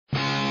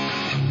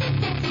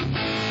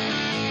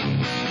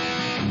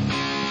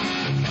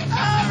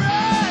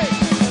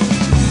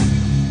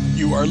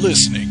are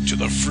listening to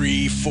the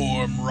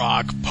Freeform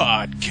Rock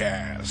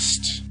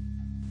Podcast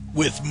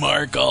with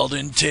Mark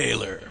Alden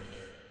Taylor.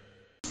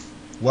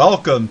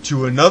 Welcome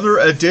to another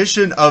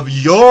edition of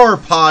your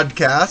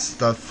podcast,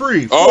 the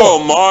Freeform.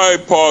 Oh, my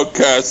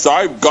podcast.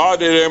 I've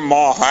got it in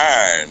my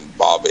hand,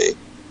 Bobby.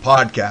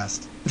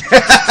 Podcast.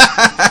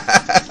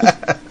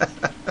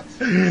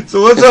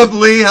 So what's up,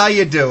 Lee? How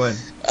you doing?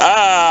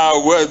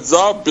 What's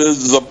up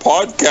is the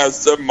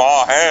podcast in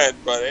my hand,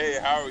 but hey,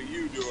 how are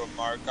you doing,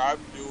 Mark? I'm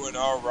doing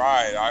all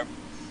right.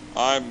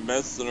 I'm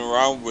messing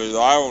around with,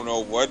 I don't know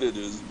what it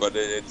is, but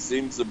it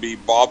seems to be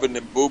bobbing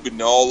and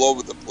boobing all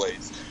over the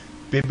place.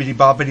 Bibbidi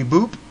bobbidi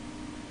boop.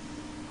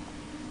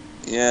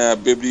 Yeah,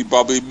 bibbidi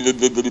bobbidi.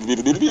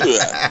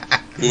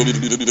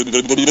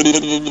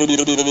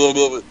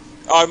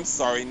 I'm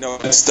sorry, no,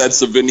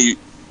 that's a Vinnie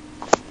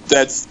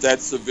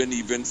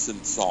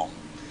Vincent song.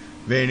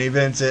 Vinnie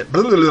Vincent.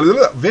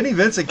 Vinnie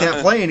Vincent can't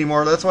play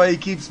anymore. That's why he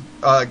keeps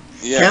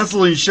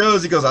canceling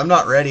shows. He goes, I'm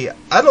not ready.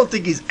 I don't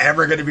think he's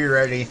ever going to be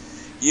ready.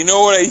 You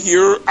know what I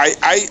hear?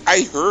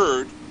 I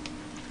heard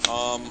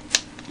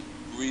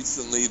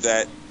recently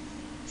that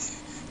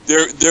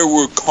there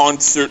were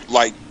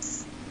concert-like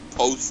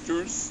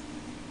posters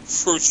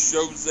for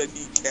shows that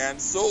he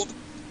canceled,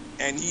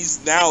 and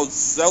he's now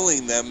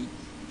selling them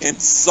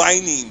and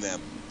signing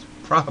them.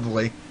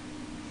 Probably.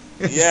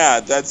 Yeah,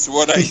 that's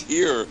what I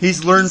hear.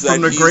 He's learned from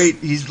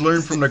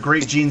the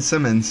great Gene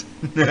Simmons.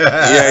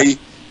 Yeah,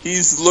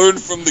 he's learned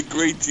from the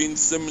great Gene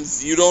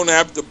Simmons. You don't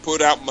have to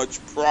put out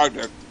much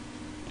product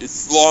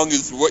as long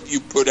as what you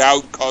put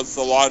out costs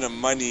a lot of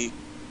money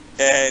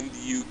and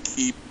you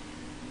keep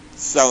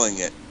selling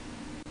it.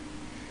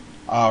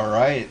 All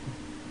right.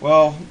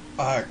 Well,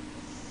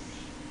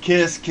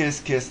 Kiss.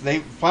 They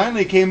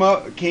finally came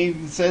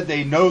and said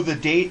they know the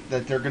date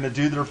that they're going to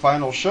do their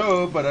final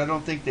show, but I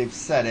don't think they've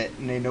said it,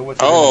 and they know what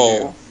they're going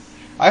to do.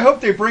 I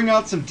hope they bring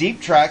out some deep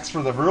tracks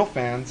for the real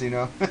fans, you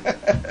know.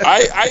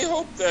 I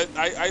hope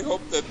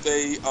that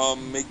they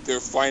make their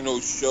final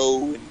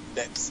show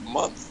next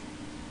month.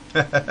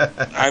 I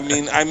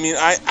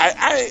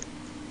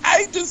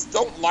just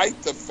don't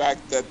like the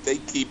fact that they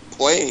keep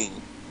playing,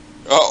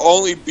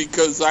 only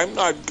because I'm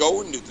not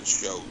going to the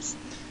shows.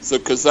 So,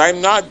 because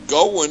I'm not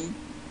going,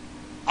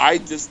 I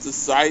just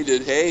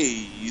decided, hey,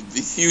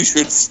 you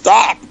should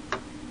stop.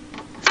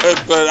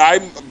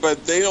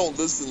 But they don't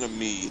listen to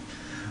me.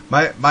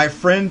 My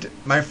friend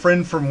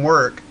from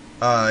work,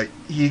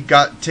 he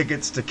got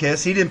tickets to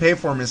Kiss. He didn't pay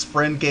for them. His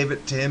friend gave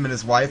it to him and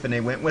his wife, and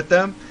they went with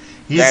them.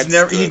 He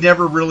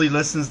never really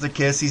listens to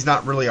Kiss. He's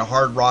not really a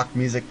hard rock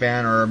music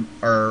fan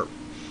or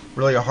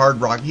really a hard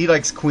rock. He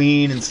likes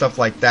Queen and stuff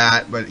like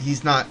that, but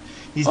he's not.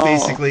 He's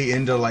basically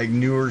into like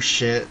newer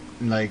shit,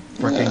 like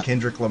freaking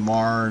Kendrick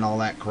Lamar and all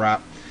that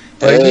crap.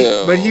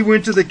 But he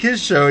went to the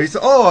Kiss show. He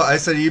said, "Oh," I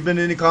said, "You been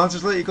to any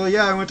concerts lately?" He goes,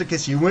 "Yeah, I went to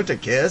Kiss." "You went to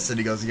Kiss?" And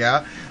he goes,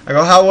 "Yeah." I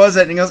go, "How was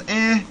it?" And he goes,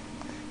 "Eh."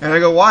 And I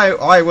go, "Why?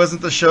 Why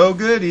wasn't the show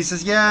good?" He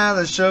says, "Yeah,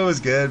 the show was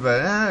good,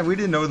 but we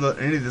didn't know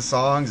any of the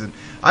songs." And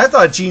I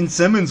thought Gene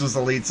Simmons was the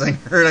lead singer.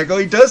 And I go,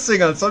 "He does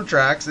sing on some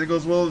tracks." And he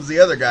goes, "Well, it was the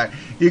other guy."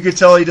 You could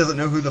tell he doesn't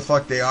know who the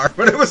fuck they are,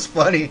 but it was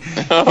funny.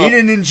 He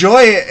didn't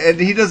enjoy it, and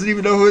he doesn't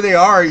even know who they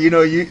are. You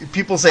know,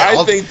 people say,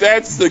 I think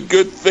that's the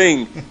good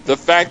thing. The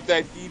fact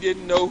that he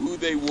didn't know who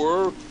they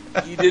were,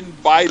 he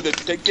didn't buy the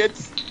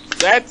tickets.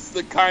 That's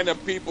the kind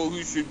of people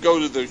who should go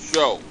to the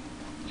show.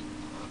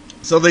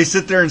 So they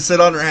sit there and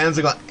sit on their hands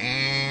and go,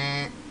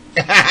 eh.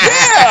 Yeah!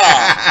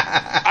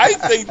 I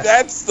think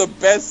that's the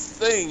best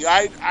thing.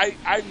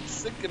 I'm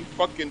sick and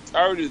fucking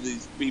tired of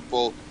these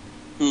people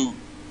who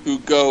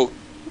go,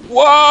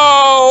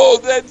 "Whoa,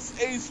 that's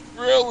Ace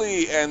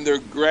Frehley," and their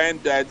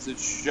granddad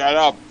says, "Shut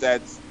up,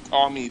 that's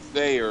Tommy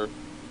Thayer."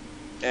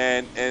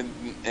 And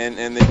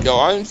they go,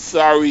 "I'm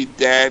sorry,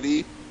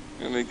 Daddy."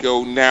 And they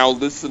go, "Now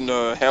listen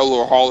to Hell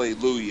or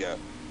Hallelujah.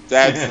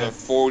 That's a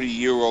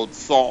 40-year-old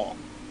song."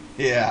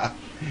 Yeah.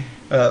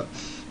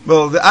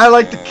 Well, I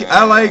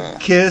like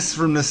Kiss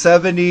from the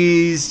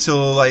 70s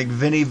till like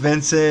Vinnie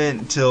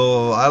Vincent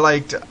till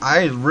I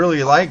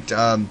really liked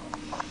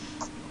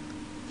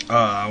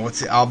what's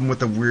the album with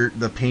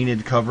the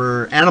painted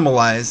cover?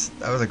 Animalize.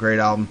 That was a great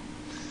album.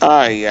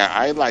 Yeah,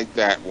 I like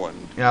that one.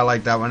 Yeah, I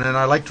like that one, and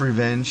I liked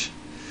Revenge.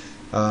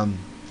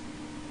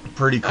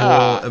 Pretty cool.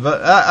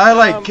 But I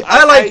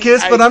like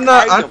Kiss, but I'm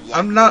not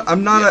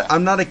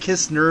a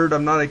Kiss nerd.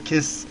 I'm not a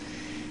Kiss.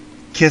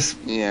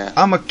 Yeah.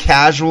 I'm a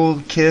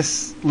casual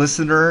Kiss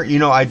listener. You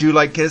know, I do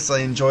like Kiss. I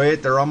enjoy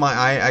it. They're on my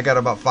I got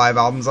about 5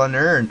 albums on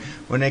there, and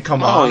when they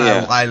come on,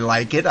 I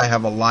like it. I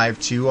have a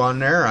Live 2 on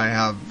there.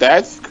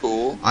 That's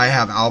cool. I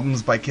have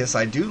albums by Kiss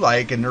I do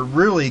like, and they're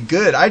really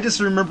good. I just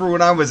remember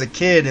when I was a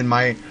kid, and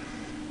my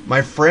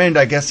friend,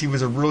 I guess he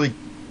was a really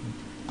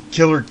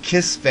killer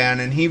Kiss fan,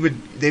 and him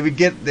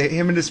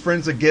and his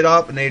friends would get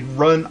up and they'd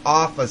run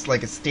off us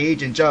like a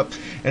stage and jump,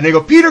 and they go,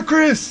 "Peter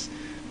Criss,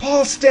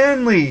 Paul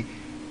Stanley,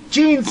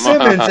 Gene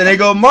Simmons," and they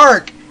go,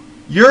 "Mark,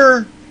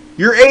 you're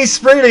Ace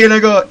Frehley," and I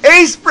go,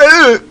 "Ace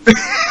Frehley."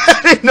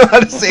 I didn't know how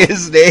to say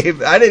his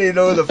name. I didn't even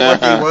know who the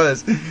fuck he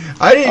was.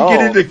 I didn't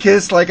get into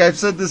Kiss, like I've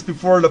said this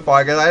before in the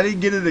podcast, I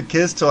didn't get into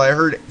Kiss till I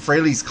heard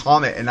Frehley's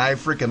comment, and I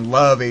freaking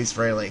love Ace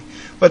Frehley.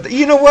 But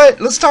you know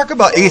what? Let's talk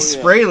about Ace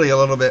Frehley a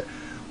little bit.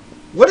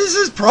 What is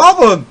his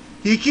problem?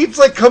 He keeps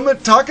like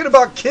talking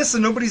about Kiss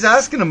and nobody's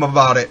asking him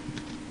about it.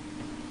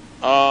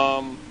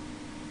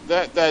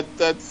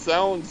 That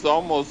sounds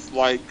almost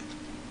like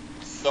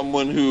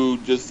someone who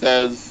just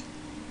has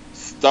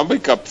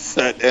stomach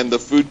upset and the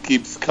food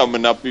keeps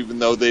coming up even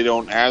though they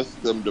don't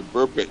ask them to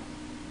burp it.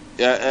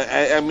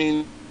 I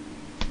mean,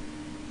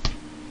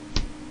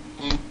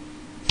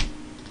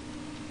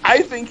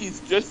 I think he's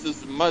just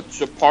as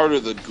much a part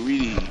of the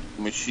greedy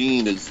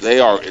machine as they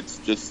are. It's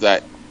just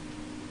that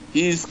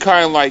he's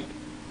kind of like,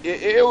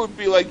 it would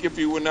be like if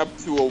he went up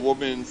to a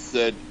woman and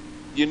said,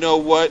 you know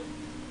what,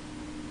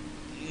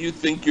 you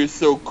think you're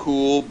so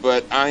cool,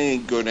 but I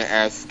ain't going to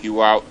ask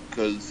you out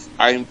because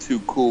I'm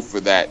too cool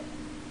for that.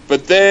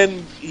 But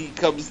then he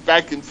comes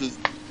back and says,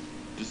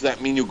 does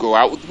that mean you'll go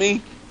out with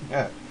me?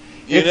 Yeah.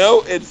 You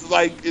know, it's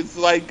like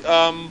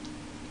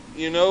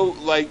you know,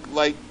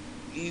 like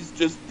he's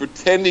just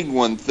pretending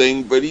one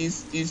thing, but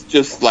he's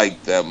just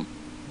like them.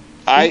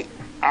 I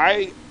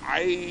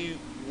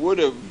would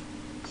have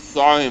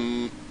saw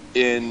him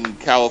in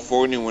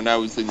California when I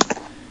was in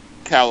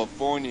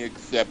California,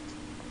 except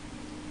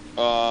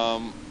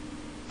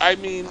I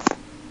mean,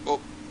 oh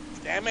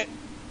damn it,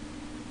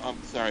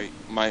 I'm sorry,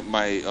 my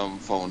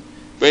phone.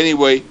 But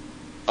anyway,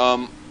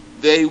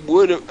 they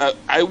would have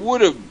I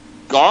would have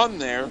gone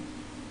there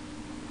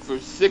for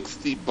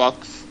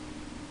 $60,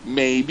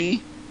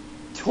 maybe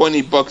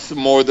 $20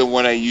 more than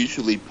what I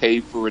usually pay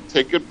for a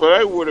ticket, but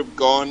I would have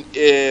gone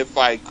if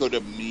I could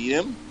have met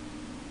him.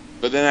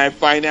 But then I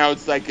find out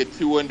it's like a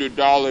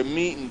 $200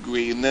 meet and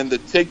greet, and then the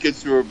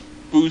tickets were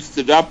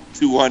boosted up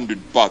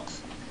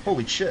 $200.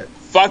 Holy shit.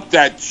 Fuck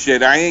that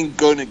shit. I ain't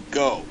gonna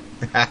go.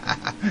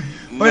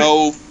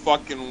 No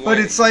fucking way. But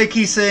it's like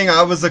he's saying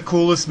I was the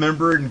coolest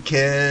member in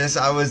Kiss,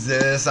 I was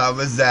this, I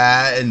was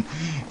that, and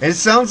it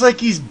sounds like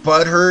he's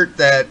butthurt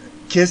that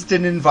Kiss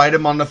didn't invite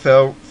him on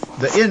the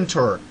End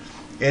tour.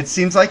 It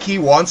seems like he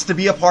wants to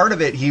be a part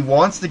of it. He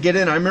wants to get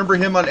in. I remember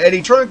him on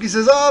Eddie Trunk. He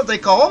says, oh, if they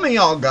call me,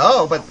 I'll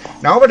go. But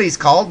nobody's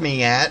called me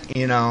yet,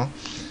 you know.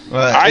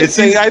 I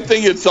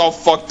think it's all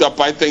fucked up.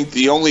 I think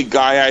the only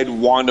guy I'd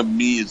want to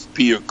meet is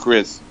Peter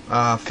Criss.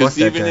 Because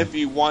even if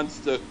he wants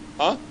to...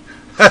 Huh?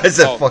 I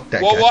said, fuck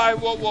that guy.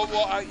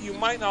 Well, you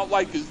might not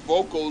like his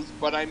vocals,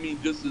 but I mean,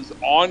 just his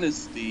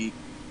honesty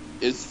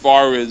as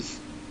far as...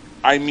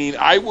 I mean,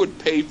 I would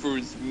pay for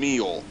his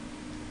meal.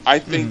 I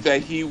think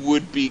that he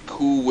would be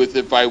cool with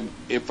if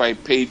I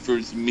paid for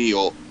his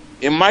meal.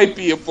 It might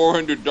be a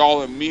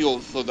 $400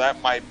 meal, so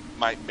that might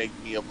make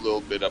me a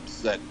little bit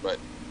upset. But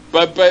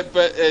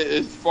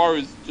as far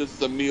as just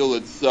the meal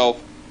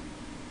itself,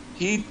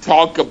 he'd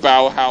talk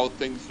about how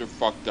things are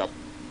fucked up.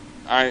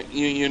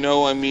 You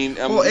know, I mean,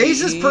 well,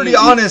 Ace is pretty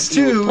honest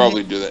too. He would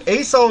probably do that.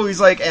 Ace always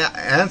like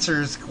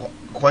answers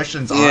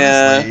questions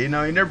honestly. You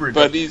know, he never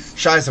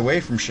shies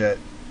away from shit.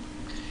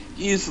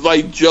 He's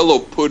like Jello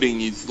pudding.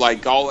 He's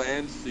like, I'll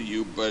answer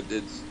you, but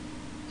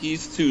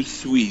he's too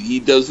sweet.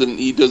 He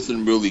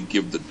doesn't really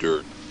give the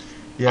dirt.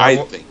 Yeah, I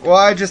think. Well,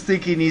 I just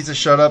think he needs to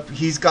shut up.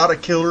 He's got a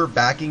killer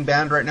backing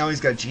band right now. He's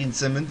got Gene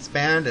Simmons'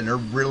 band, and they're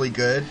really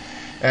good.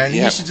 And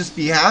he should just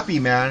be happy,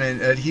 man.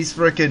 And he's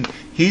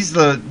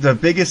the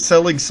biggest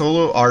selling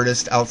solo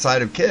artist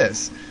outside of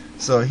Kiss.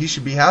 So he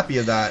should be happy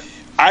of that.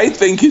 I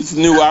think his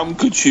new album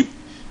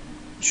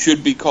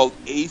should be called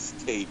Ace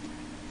Tape,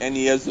 and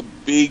he has a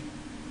big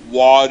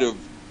wad of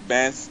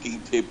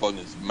masking tape on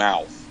his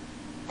mouth.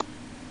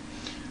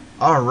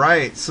 All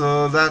right,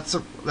 so that's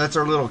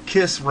our little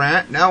Kiss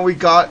rant. Now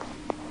our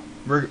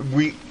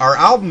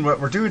album what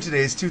we're doing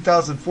today is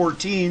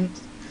 2014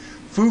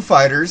 Foo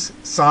Fighters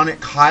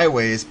Sonic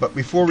Highways. But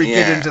before we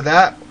get into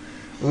that,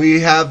 we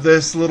have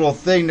this little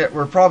thing that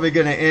we're probably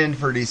going to end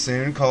pretty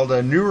soon called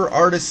a Newer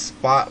Artist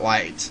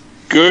Spotlight.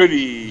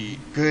 Goody.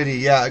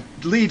 Yeah,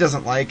 Lee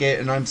doesn't like it,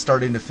 and I'm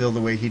starting to feel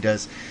the way he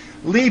does.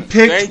 Lee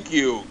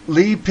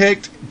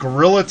picked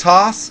Gorilla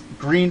Toss,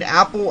 Green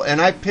Apple, and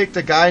I picked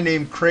a guy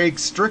named Craig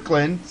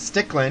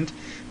Stickland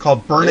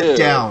called Burn It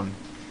Down.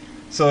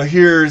 So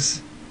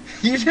here's...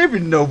 You didn't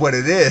even know what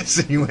it is.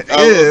 And you went,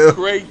 ew.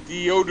 Craig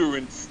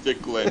Deodorant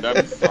Stickland.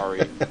 I'm sorry.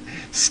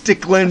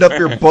 Stickland up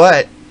your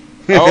butt.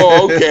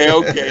 Oh,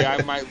 okay.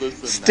 I might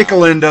listen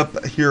Stickland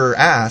up your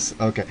ass.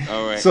 Okay.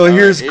 All right. So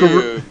here's...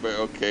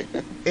 okay.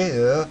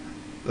 Ew.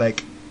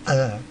 Like...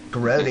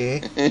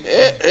 grody.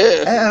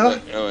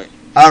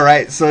 All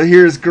right, so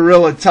here's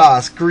Gorilla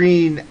Toss,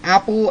 Green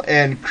Apple,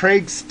 and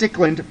Craig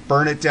Stickland,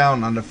 Burn It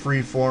Down on the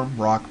Freeform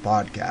Rock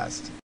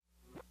Podcast.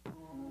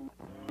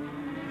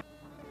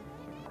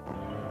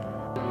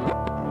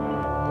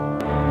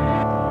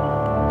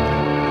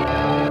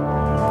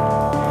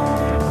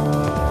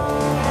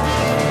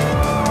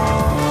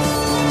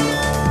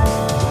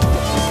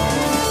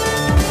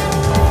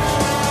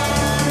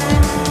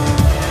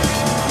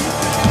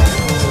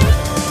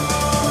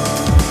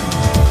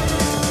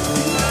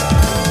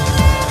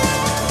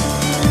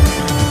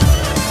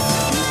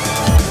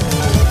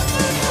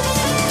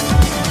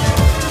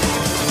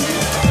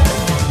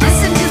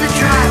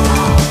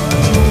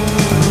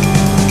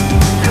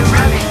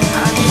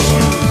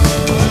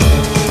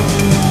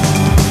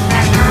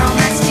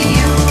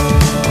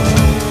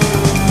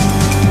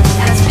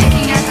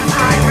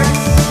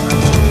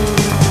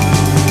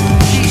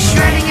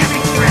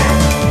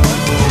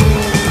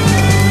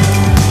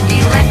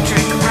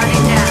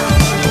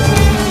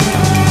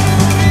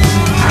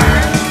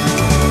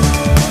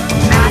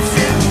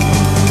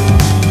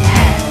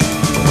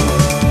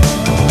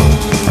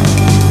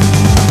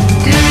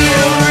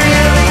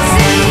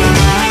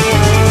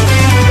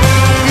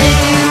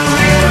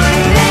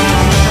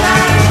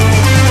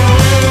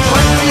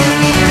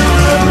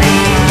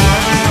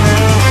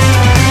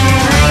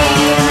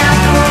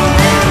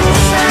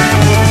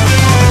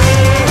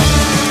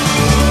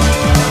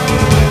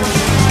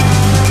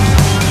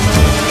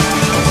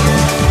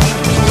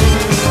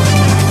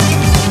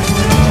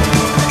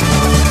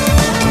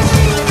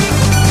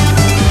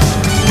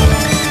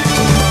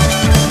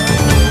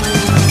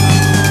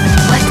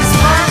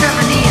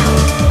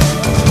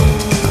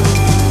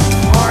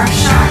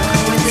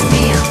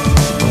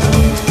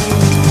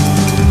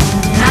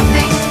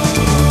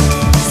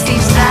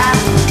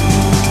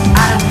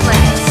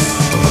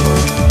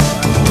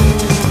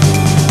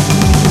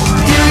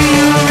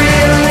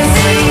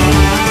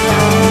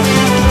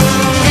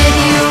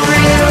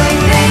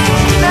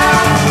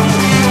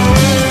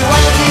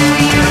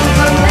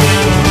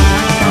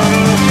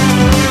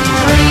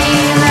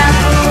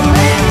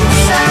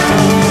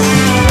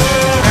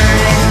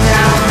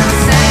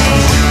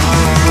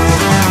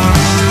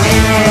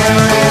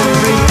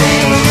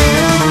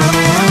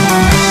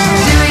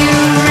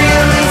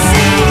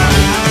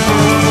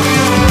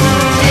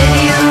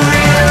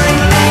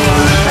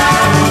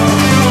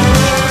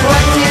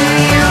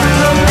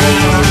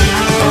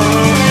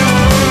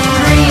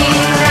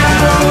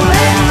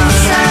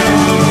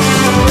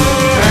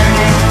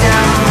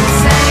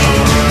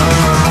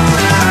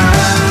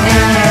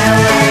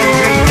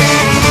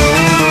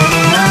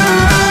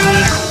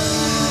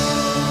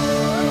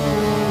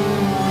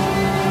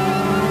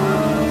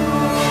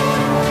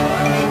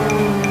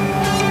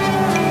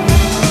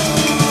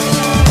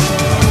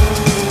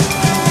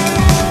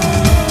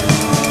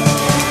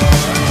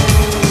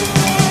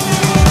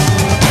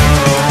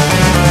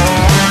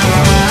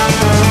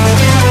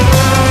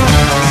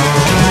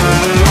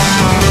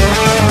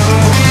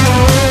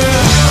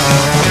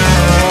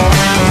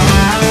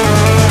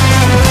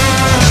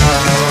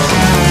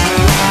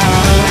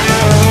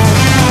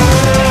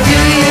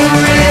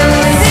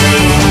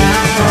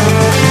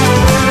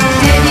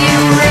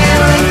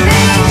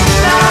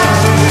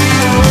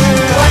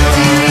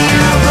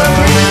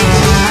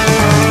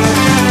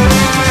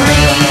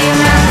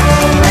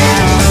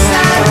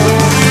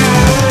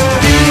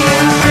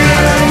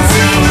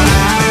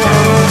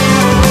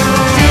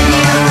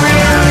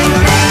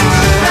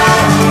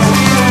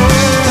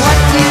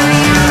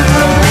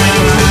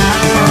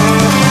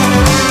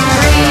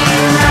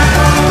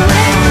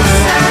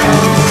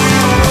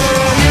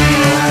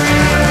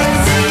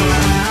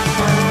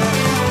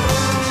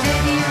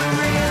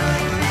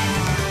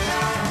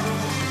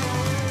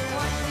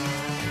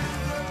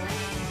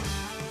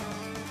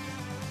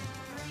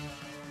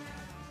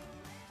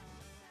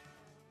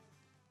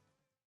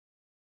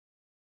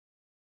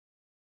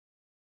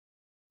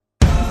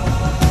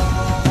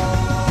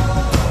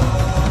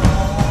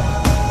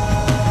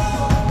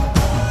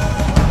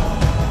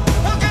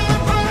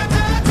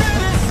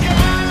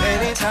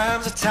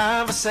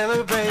 time for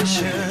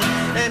celebration.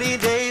 Any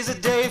day's a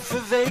day for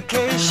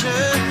vacation.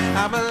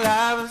 I'm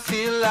alive and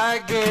feel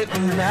like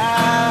getting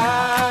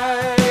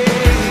high.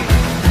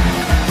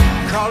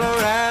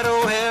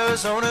 Colorado,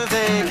 Arizona,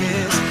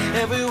 Vegas,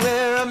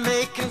 everywhere I'm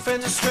making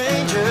friends and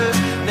strangers,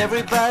 and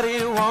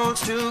everybody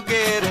wants to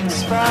get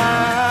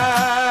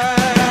inspired.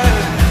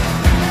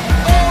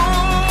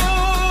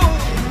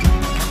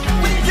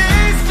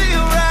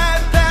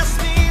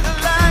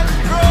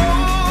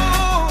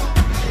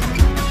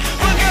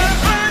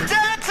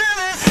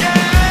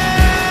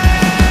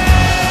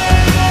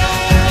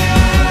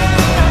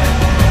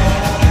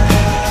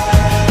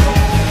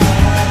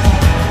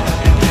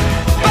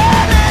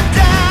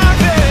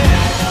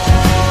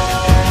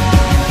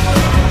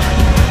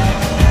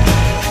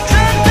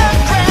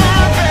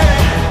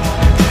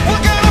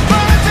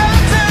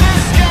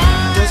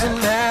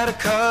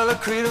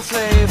 Create a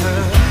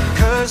flavor,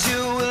 'cause you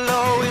will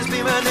always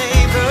be my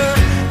neighbor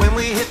when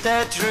we hit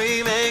that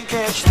dream and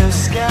catch the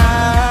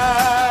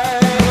sky.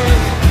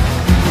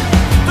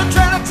 Don't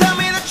try to tell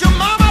me that your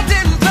mama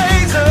didn't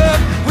blaze up.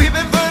 We've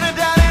been burning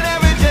down in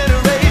every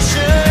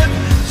generation,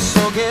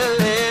 so get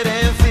lit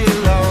and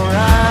feel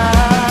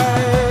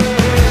alright.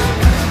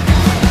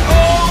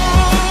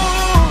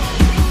 Oh,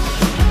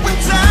 when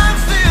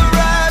times feel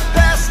right,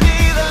 pass me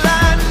the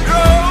light and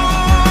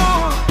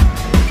grow.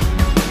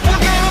 We're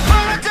gonna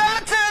burn it down.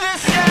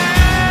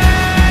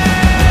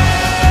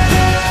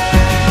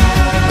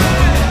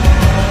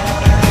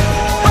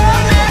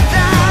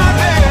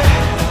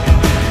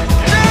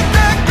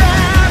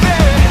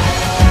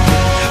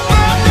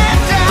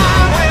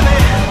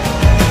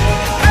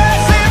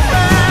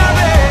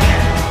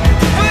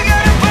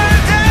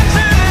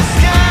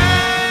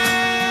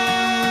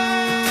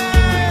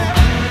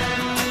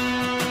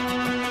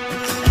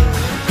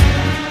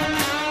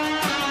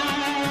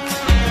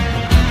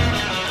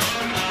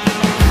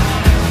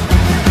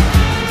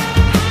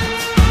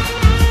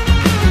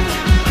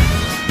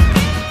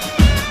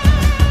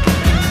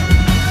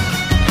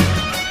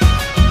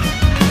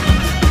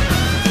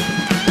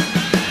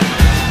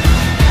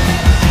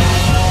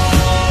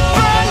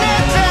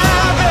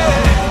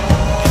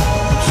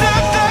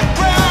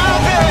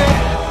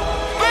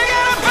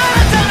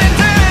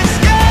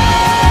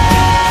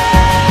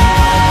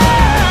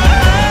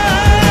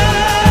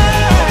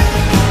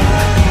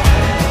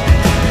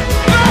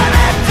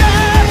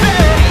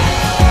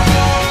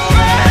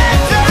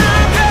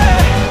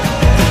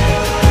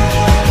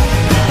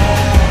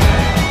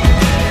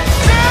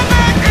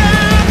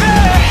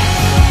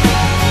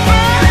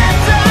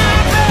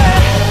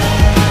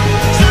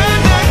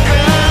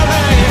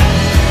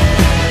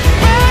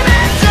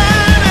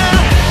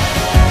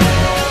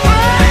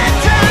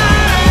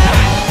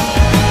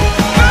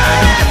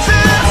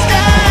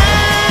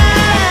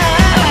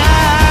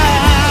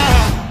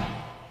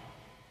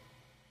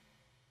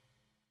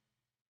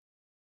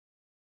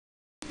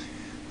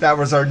 That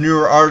was our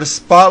newer artist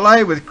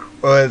spotlight with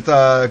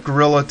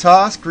Gorilla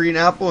Toss, Green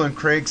Apple, and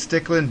Craig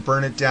Stickland,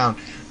 Burn It Down.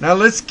 Now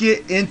let's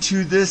get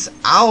into this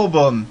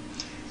album.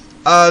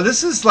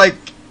 This is like,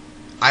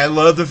 I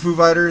love the Foo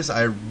Fighters.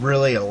 I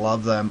really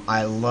love them.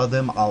 I love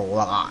them a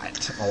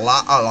lot. A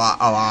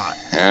lot.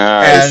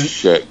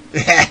 Shit.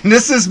 And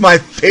this is my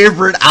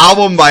favorite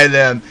album by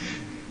them.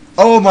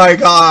 Oh my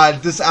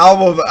god, this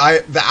album,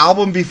 the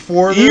album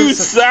before this. You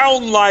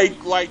sound like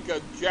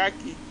a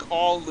Jackie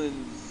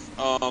Collins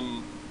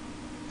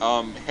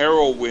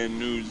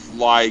heroine who's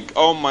like,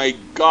 oh my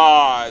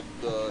god,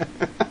 the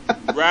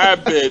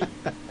rabbit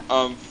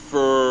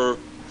fur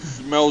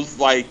smells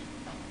like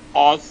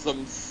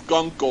awesome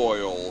skunk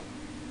oil.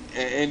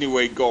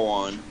 Anyway, go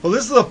on. Well,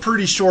 this is a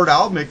pretty short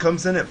album. It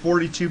comes in at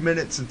 42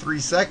 minutes and 3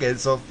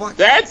 seconds, so fuck.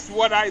 That's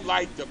what I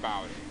liked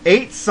about it.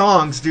 8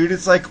 songs, dude.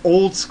 It's like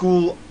old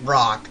school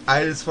rock.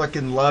 I just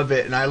fucking love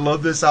it, and I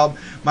love this album.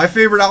 My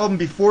favorite album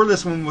before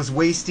this one was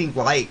Wasting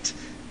Light,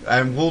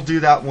 and we'll do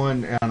that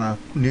one on a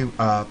new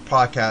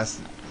podcast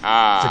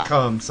to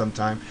come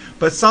sometime.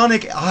 But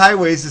Sonic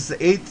Highways is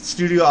the 8th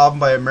studio album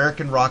by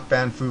American rock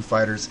band Foo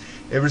Fighters.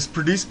 It was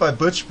produced by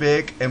Butch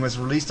Vig and was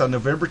released on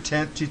November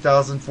 10th,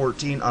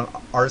 2014 on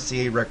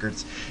RCA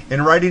Records.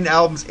 In writing the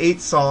album's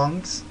 8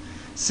 songs,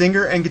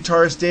 singer and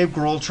guitarist Dave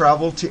Grohl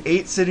traveled to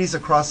 8 cities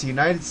across the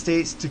United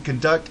States to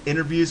conduct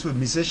interviews with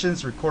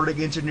musicians,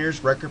 recording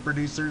engineers, record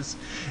producers,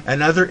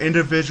 and other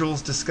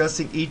individuals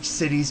discussing each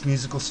city's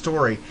musical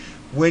story.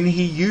 When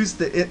he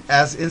used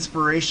as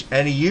inspiration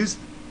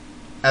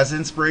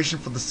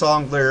for the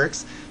song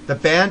lyrics, the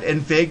band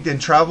and Vig then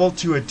traveled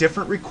to a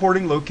different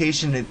recording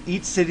location in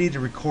each city to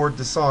record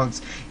the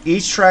songs.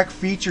 Each track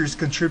features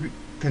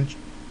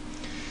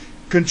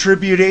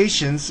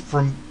contributions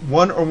from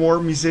one or more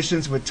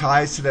musicians with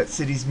ties to that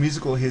city's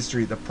musical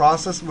history. The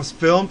process was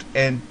filmed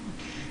and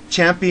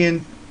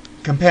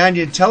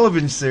companion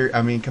television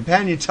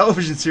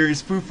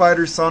series Foo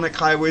Fighters Sonic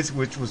Highways,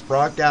 which was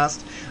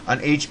broadcast on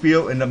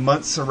HBO in the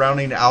months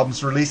surrounding the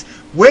album's release,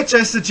 which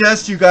I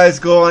suggest you guys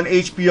go on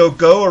HBO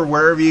Go or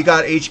wherever you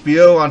got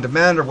HBO on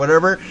demand or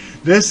whatever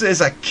This is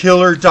a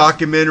killer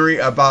documentary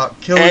about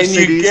killer cities.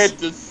 And you get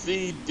to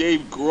see Dave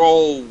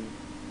Grohl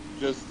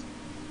just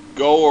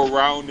go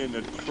around in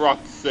a truck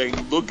saying,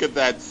 "Look at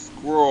that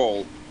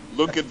squirrel.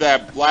 Look at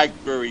that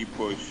blackberry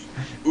bush.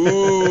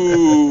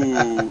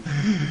 Ooh."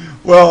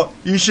 Well,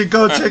 you should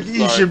go check.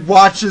 You should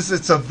watch this.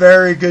 It's a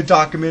very good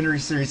documentary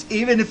series.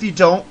 Even if you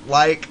don't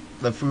like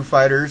the Foo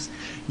Fighters,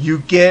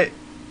 you get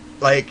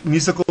like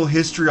musical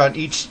history on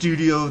each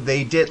studio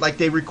they did. Like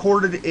they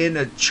recorded in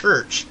a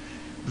church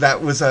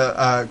that was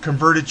a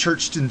converted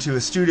church into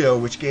a studio,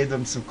 which gave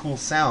them some cool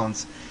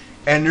sounds.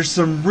 And there's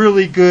some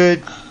really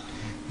good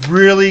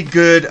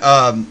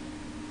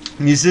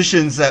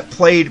musicians that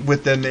played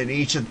with them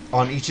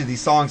on each of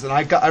these songs. And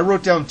I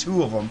wrote down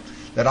 2 of them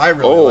that I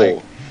really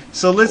like.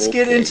 So let's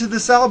get into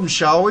this album,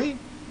 shall we?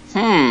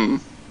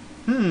 Things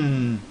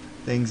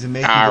that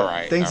make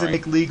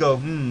Lee go,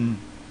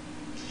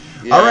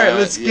 Yeah, all right,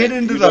 let's get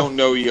into you don't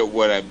know yet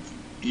what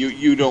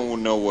you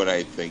don't know what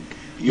I think.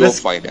 You'll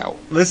find out.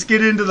 Let's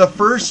get into the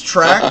first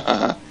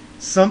track,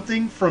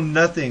 Something from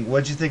Nothing.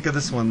 What'd you think of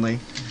this one, Lee?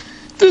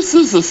 This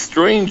is a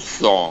strange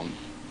song.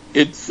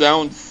 It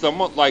sounds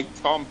somewhat like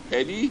Tom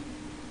Petty,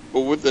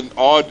 but with an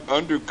odd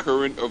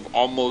undercurrent of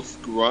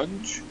almost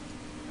grunge.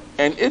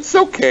 And it's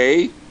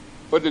okay,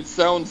 but it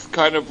sounds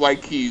kind of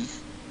like he's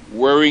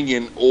wearing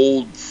an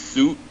old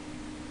suit,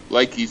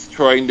 like he's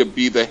trying to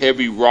be the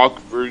heavy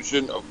rock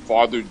version of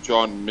Father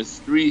John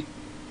Misty.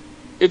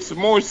 It's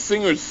more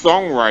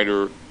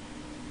singer-songwriter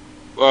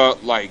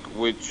like,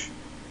 which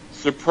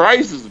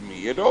surprises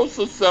me. It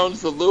also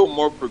sounds a little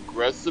more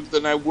progressive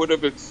than I would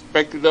have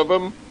expected of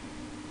him.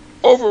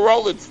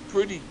 Overall, it's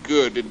pretty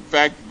good. In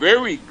fact,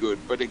 very good,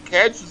 but it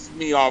catches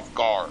me off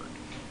guard.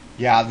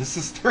 Yeah, this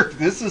is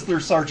their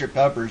Sgt.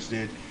 Pepper's,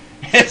 dude.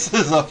 This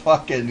is a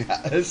fucking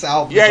this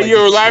album. Yeah,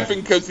 you're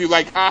laughing because you're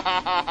like, ha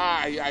ha ha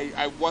ha!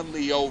 I won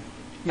Lee over.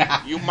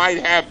 You might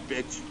have,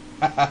 bitch.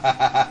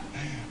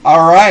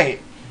 All right.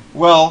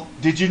 Well,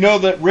 did you know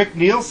that Rick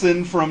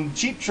Nielsen from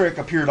Cheap Trick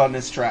appeared on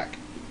this track?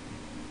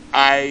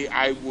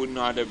 I would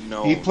not have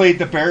known. He played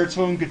the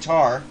baritone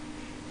guitar,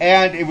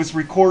 and it was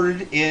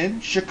recorded in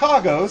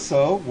Chicago.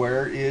 So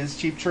where is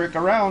Cheap Trick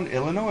around?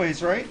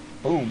 Illinois, right?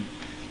 Boom.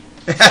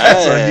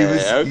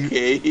 So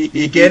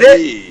you get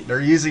it? They're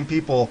using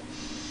people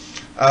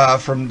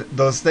from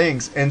those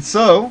things. And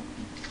so,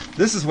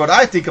 this is what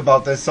I think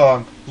about this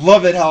song.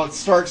 Love it how it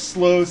starts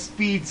slow,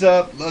 speeds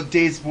up. Love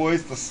Dave's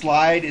voice. The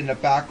slide in the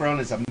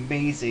background is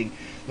amazing.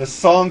 The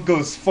song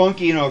goes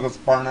funky, it goes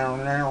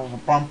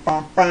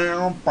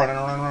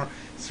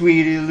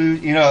Sweetie Lou,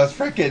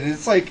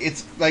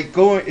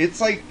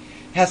 it's like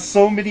has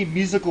so many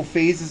musical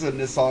phases in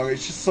this song.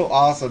 It's just so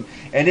awesome.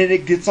 And then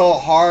it gets all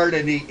hard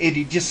and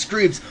he just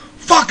screams,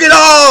 "Fuck it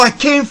all! I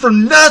came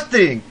from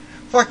nothing!"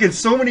 Fucking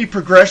so many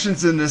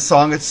progressions in this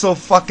song. It's so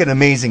fucking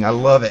amazing. I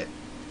love it.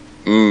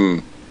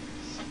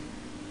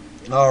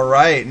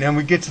 Alright, and then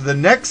we get to the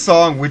next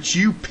song, which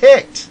you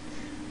picked.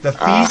 The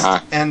Feast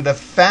and the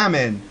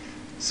Famine.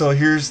 So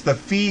here's The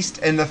Feast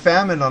and the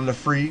Famine on the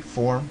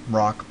Freeform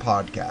Rock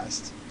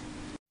Podcast.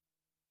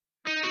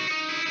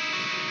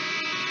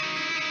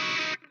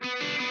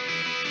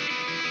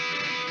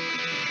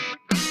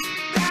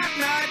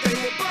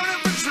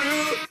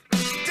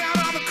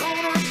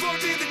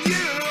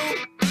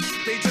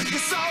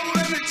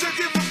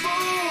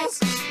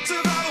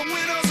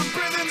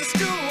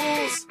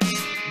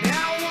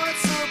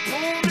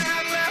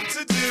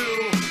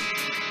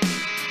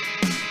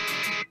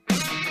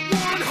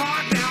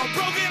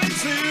 Broken in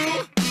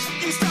two,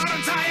 you start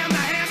untying the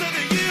hands of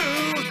the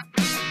youth.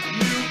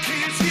 New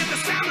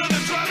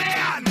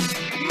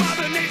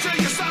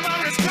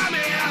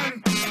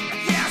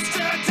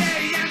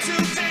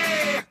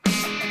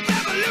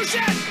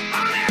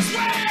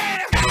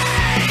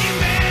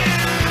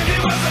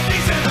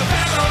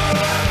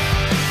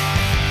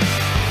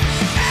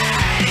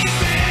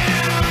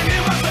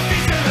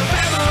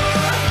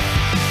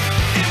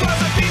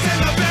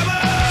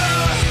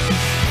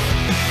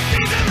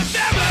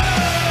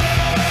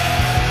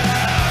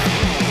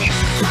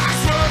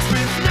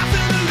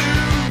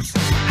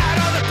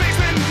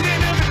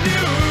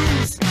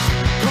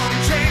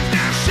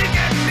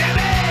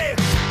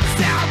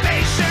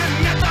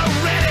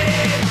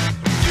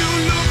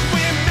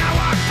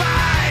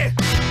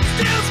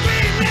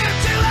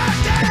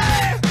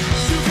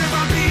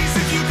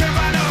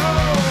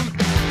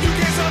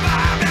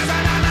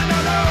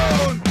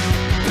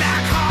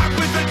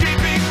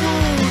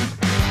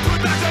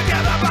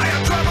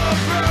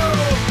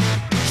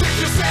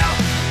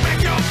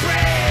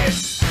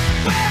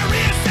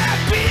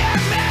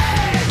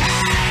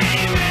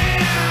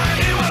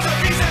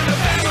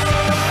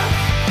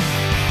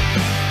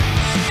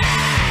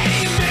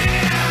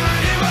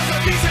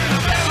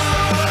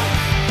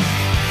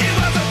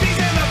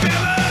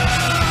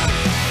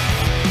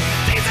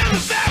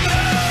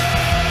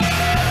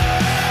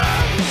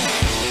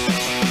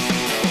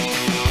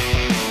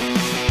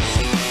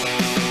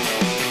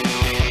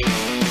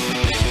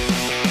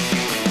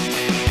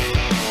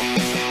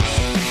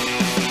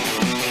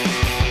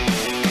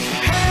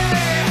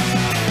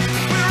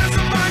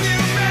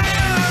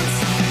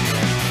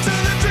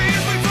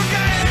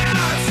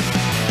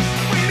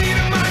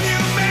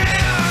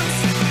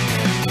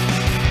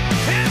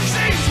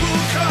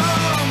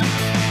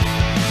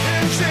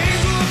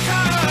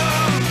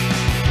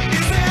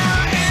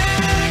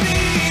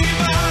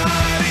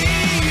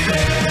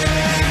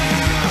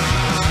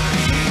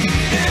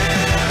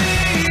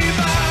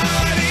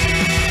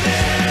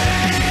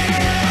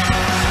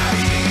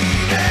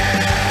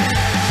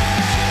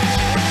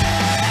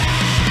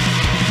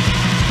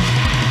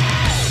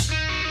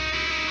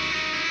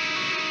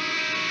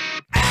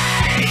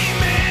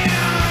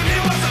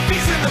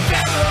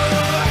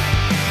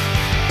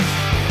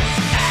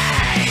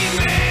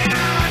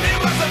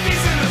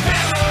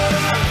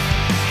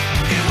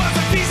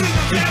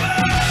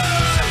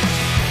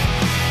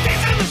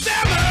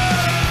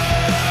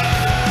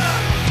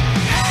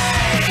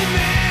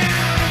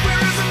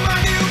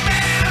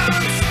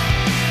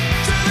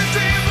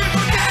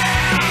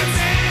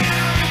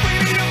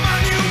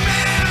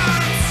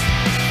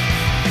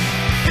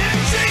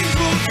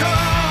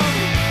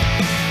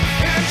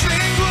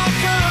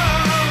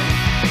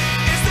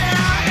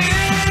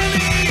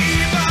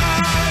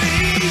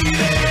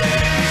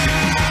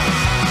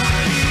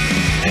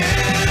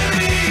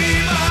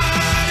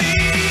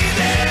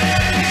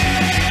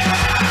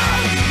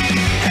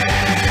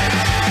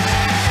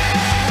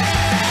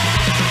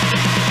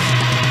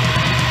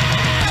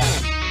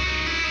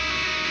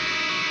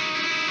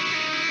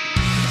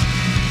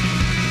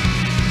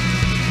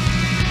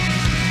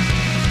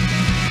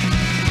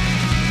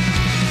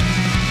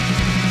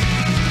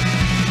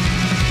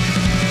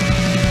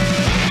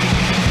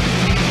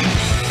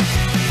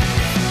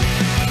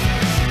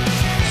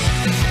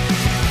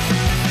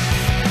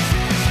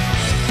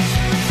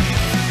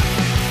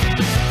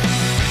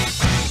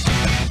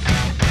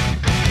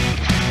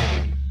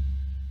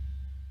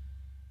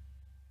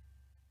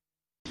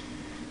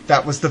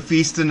That was The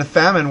Feast and the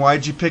Famine.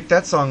 Why'd you pick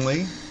that song,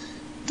 Lee?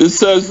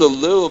 This has a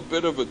little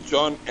bit of a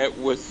John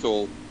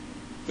Entwistle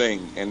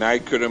thing, and I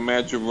could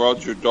imagine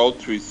Roger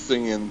Daltrey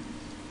singing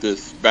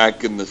this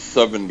back in the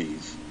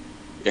 70s.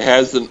 It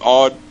has an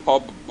odd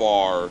pub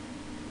bar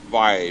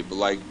vibe,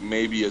 like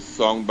maybe a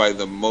song by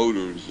the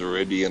Motors or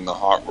Eddie and the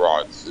Hot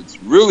Rods.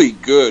 It's really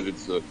good.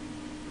 It's a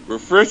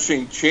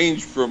refreshing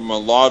change from a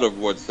lot of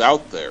what's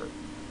out there.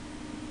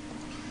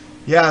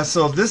 Yeah,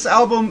 so this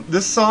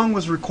song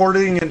was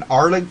recorded in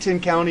Arlington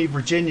County,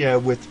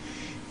 Virginia,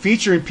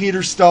 featuring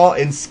Peter Stahl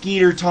and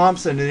Skeeter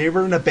Thompson, and they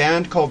were in a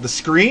band called The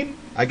Scream.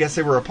 I guess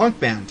they were a punk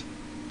band.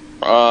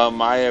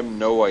 I have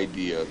no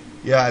idea.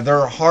 Yeah, they're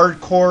a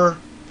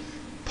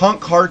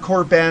punk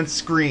hardcore band,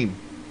 Scream.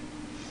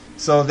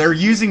 So they're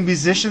using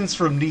musicians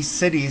from these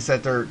cities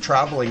that they're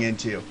traveling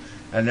into,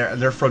 and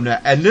they're from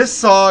that. And this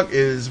song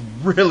is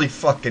really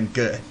fucking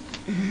good.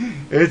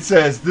 It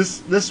says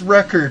this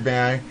record,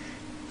 man.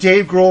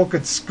 Dave Grohl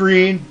could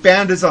scream.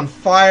 Band is on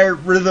fire.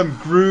 Rhythm,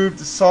 groove.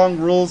 The song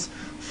rules.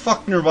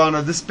 Fuck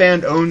Nirvana. This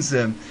band owns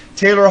them.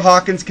 Taylor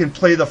Hawkins can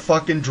play the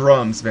fucking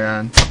drums,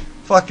 man.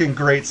 Fucking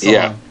great song.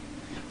 Yeah.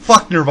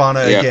 Fuck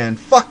Nirvana again.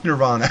 Fuck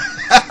Nirvana.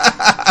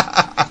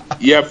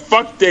 Yeah,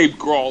 fuck Dave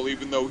Grohl,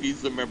 even though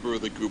he's a member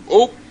of the group.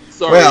 Oh,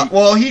 sorry.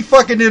 Well, he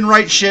fucking didn't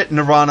write shit in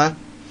Nirvana.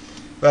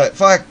 But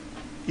fuck,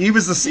 he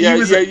was the...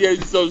 Yeah.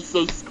 So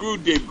screw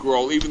Dave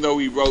Grohl, even though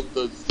he wrote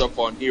the stuff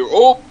on here.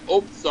 Oh,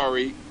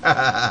 sorry.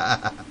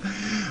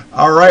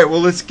 All right,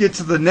 well, let's get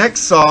to the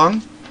next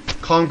song,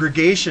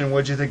 Congregation.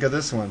 What'd you think of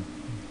this one?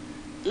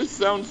 This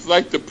sounds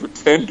like the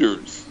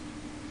Pretenders.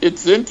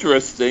 It's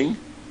interesting.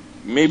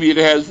 Maybe it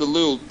has a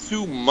little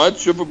too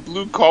much of a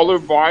blue-collar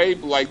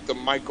vibe, like the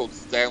Michael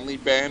Stanley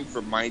Band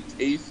for my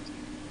taste.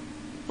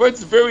 But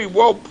it's very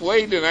well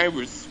played, and I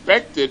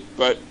respect it,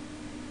 but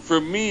for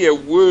me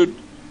it would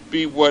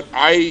be what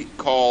I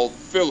call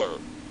filler,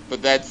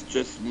 but that's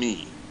just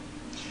me.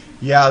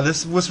 Yeah,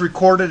 this was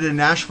recorded in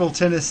Nashville,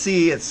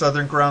 Tennessee at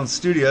Southern Ground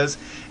Studios,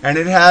 and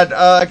it had,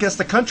 I guess,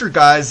 the country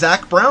guy,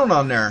 Zach Brown,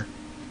 on there.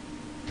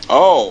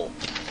 Oh,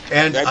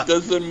 and that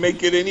doesn't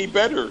make it any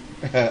better.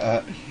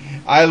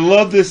 I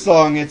love this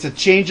song. It's a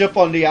change up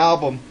on the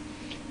album.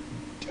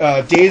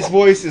 Dave's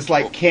voice is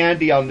like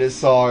candy on this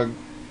song.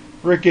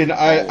 Frickin',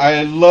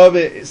 I love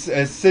it. It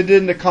says, "Send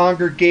in the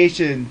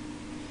congregation."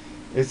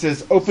 It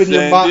says, "Open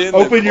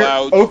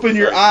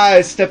your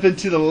eyes, step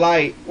into the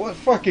light." What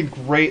fucking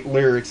great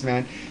lyrics,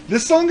 man!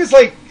 This song is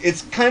like,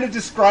 it's kind of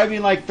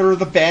describing like they're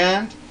the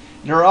band.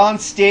 They're on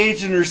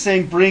stage and they're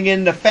saying, "Bring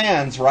in the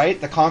fans," right?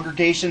 The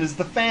congregation is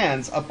the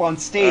fans up on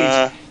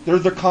stage. They're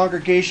the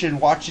congregation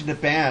watching the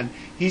band.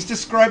 He's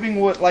describing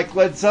what like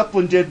Led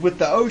Zeppelin did with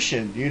the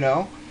ocean, you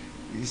know?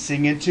 You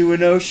sing into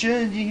an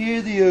ocean, you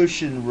hear the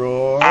ocean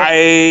roar.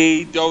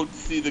 I don't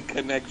see the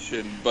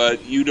connection,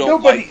 but you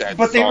don't like that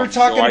but song, they were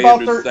talking so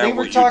about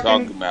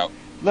about.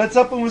 Led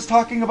Zeppelin was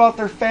talking about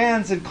their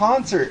fans in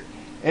concert.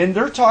 And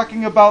they're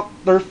talking about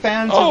their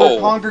fans of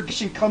their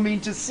congregation coming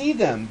to see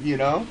them, you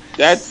know?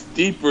 That's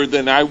deeper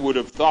than I would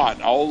have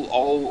thought.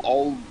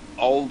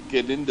 I'll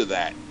get into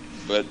that.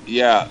 But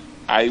yeah,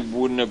 I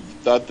wouldn't have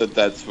thought that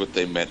that's what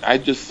they meant. I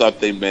just thought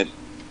they meant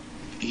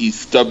he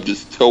stubbed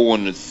his toe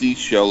on a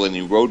seashell and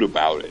he wrote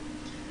about it.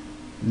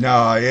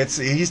 No,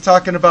 he's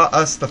talking about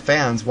us, the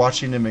fans,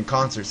 watching him in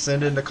concert.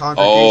 Send in the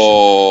congregation.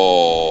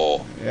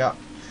 Oh. Yeah.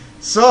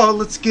 So,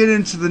 let's get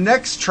into the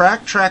next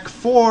track, track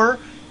 4.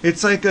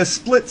 It's like a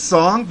split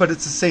song, but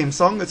it's the same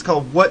song. It's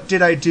called What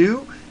Did I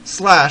Do?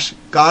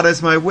 / God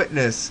as My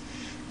Witness.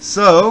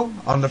 So,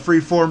 on the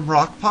Freeform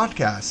Rock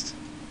Podcast.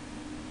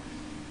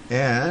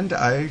 And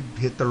I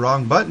hit the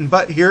wrong button,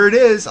 but here it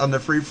is on the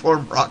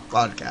Freeform Rock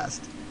Podcast.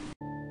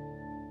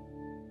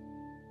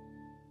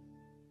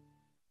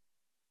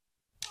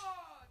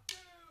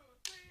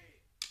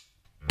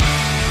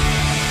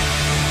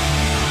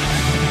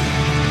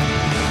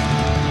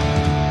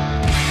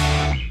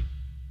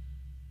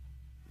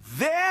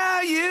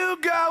 There you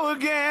go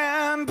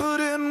again,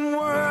 putting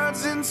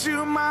words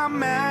into my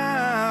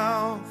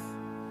mouth.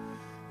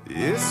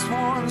 This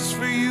one's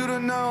for you to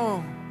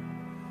know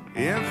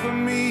and for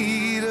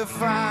me to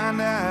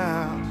find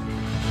out.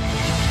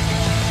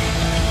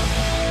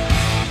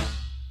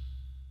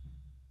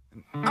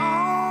 And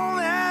all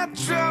that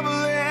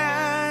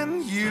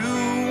troubling you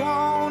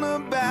want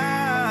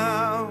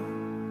about,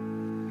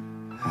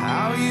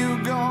 how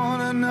you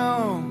gonna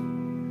know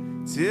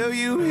till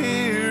you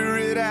hear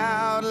it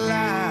out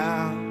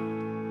loud?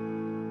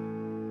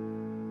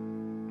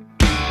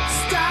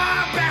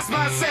 Stop, ask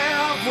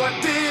myself, what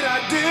did I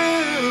do?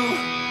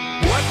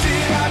 What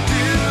did I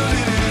do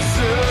to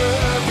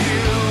deserve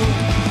you?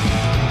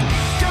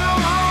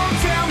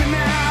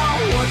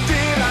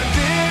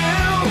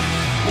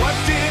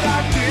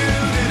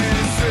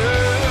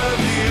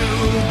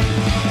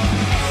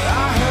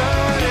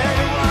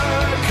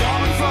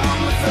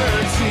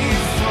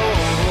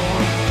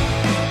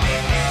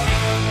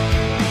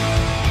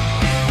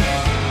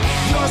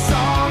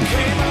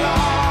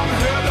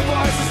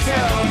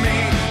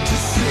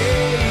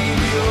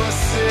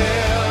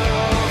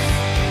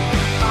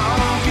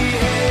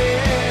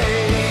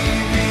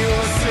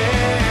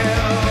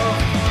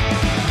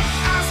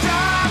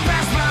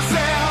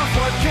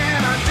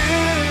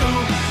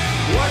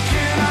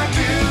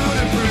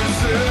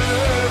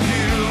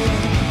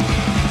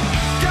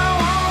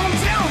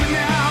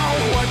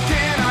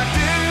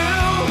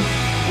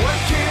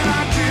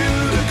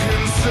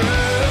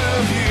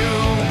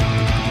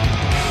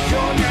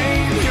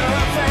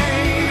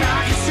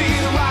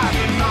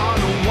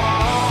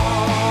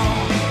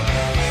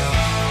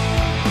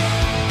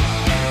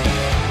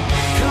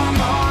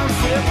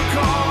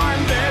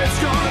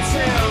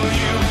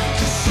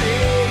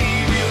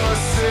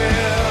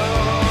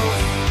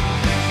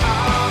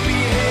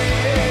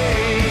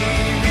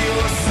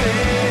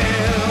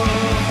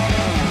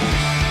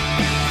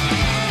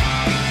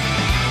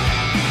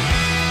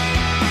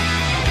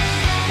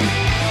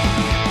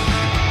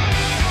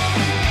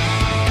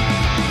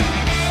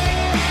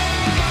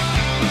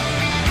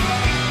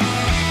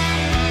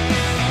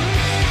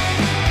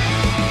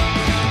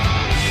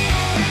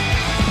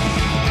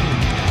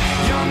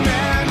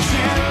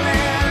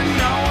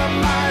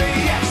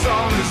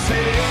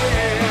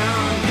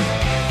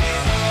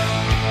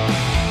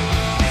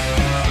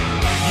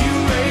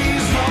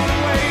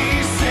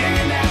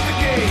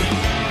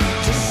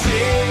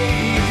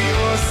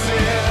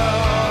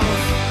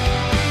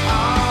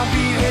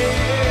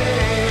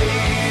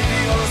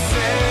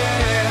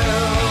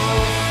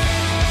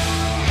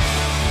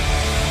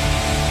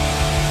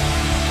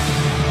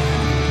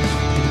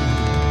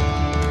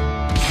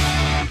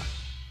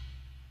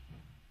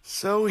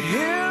 So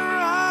here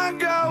I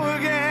go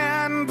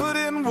again,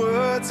 putting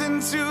words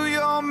into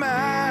your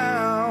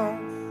mouth.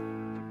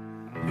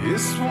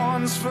 This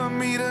one's for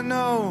me to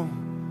know,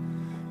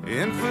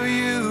 and for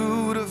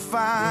you to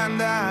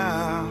find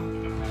out.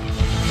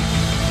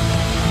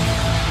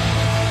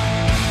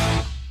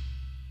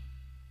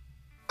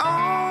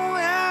 All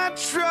that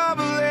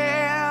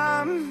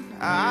troubling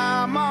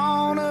I'm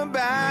on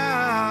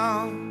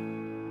about.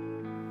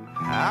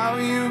 How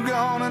you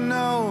gonna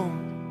know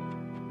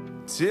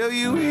till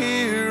you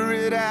hear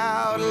it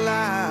out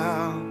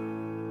loud?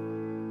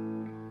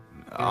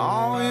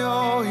 All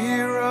your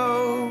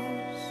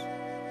heroes,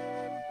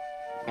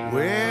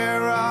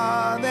 where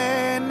are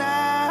they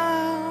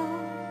now?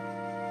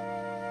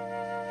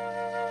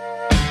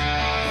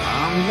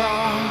 I'm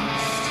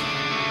lost,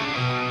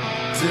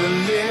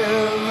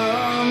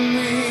 deliver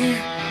me.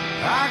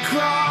 I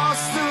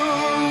crossed the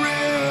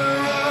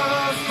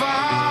river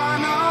finally.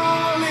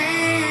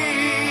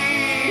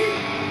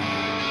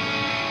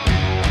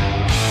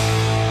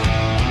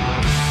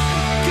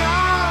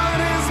 God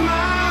is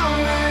my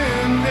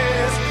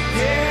witness,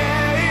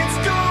 yeah, it's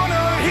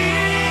gonna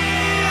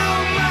heal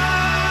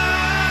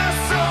my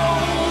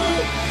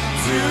soul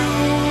tonight.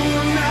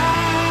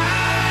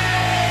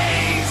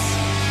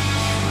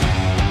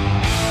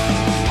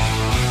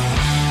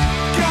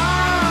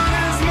 God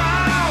is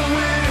my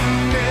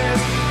witness,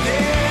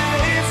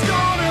 yeah, it's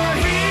gonna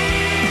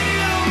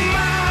heal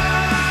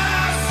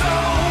my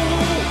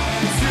soul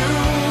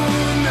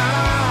tonight.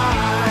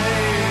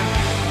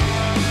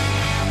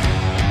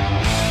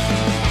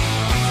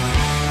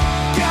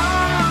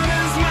 God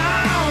is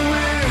my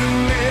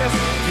witness,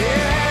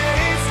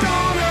 yeah, it's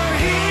gonna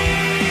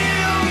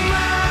heal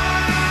my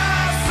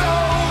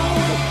soul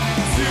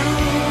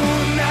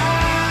tonight.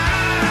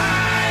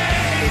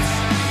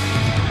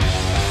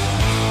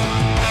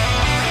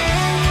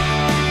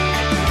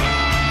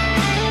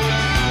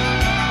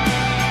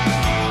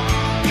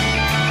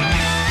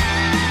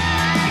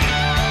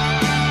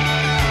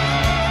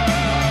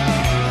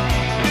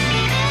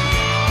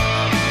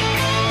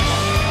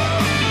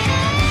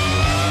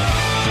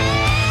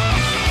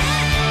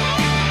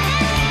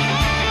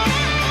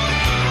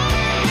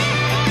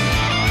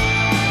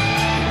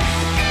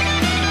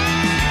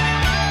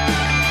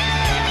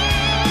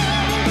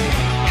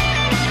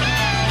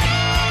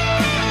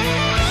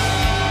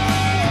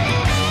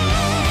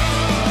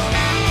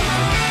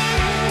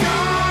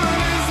 God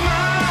is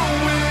my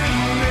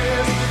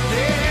witness,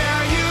 yeah,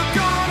 you're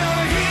gonna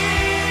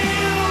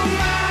heal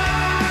my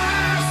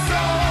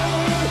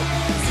soul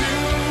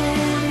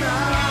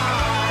tonight.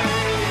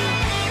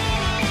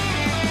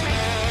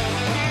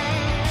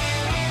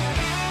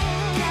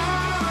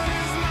 God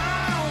is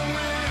my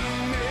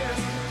witness,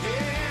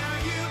 yeah,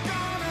 you're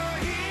gonna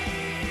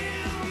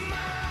heal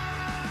my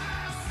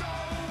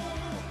soul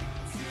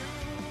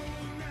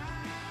tonight.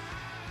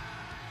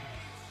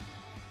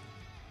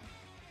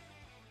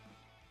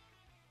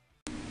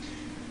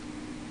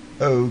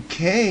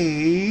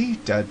 Okay.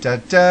 Da da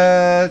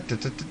da da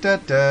da da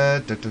da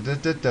da da da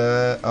da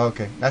da.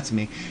 Okay, that's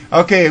me.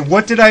 Okay,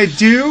 what did I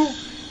do?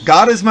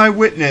 God is my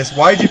witness.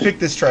 Why did you pick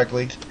this track,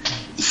 Lee?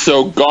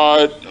 So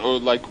God, or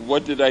like,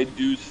 what did I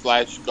do? /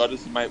 God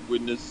is my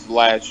witness /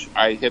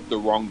 I hit the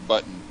wrong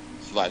button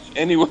 /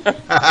 Anyway,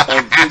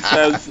 this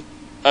has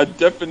a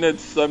definite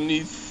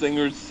 70s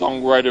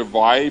singer-songwriter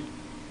vibe,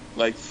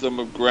 like some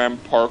of Graham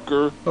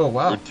Parker Oh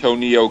wow. or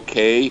Tony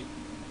O'Kay.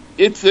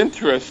 It's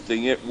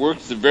interesting. It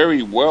works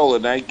very well,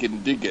 and I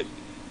can dig it.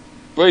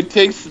 But it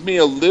takes me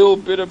a little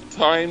bit of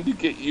time to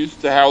get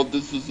used to how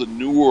this is a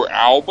newer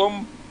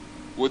album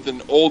with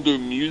an older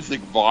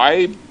music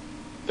vibe.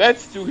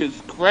 That's to his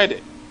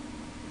credit.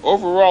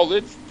 Overall,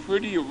 it's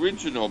pretty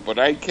original, but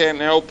I can't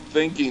help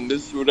thinking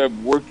this would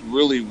have worked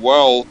really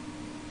well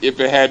if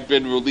it had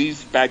been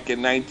released back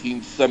in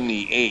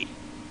 1978.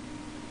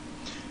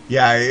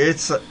 Yeah,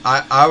 it's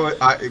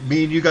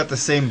me and you got the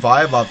same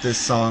vibe off this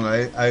song.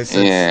 I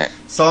said Yeah.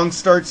 song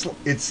starts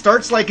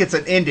like it's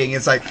an ending.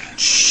 It's like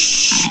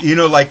shh,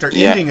 like they're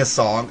Yeah. ending a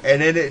song, and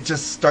then it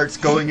just starts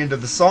going into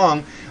the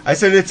song. I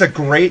said it's a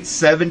great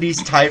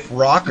 70s type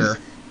rocker.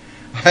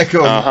 I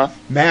go,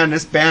 man,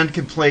 this band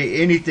can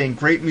play anything.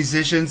 Great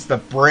musicians, the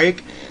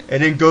break,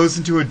 and then goes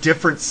into a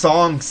different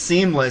song,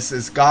 seamless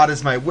as God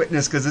is my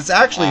witness, because it's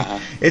actually,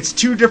 it's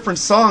two different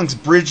songs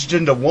bridged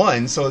into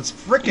one, so it's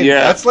freaking,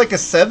 that's like a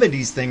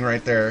 70s thing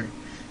right there.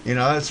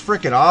 It's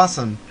freaking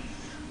awesome.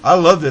 I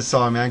love this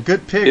song, man.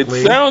 Good pick,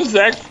 Lee. It sounds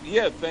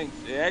actually, thanks.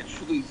 It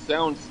actually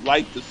sounds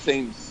like the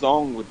same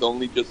song with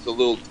only just a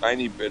little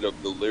tiny bit of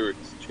the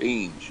lyrics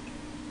changed.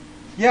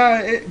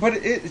 Yeah, but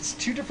it's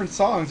two different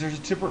songs. There's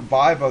a different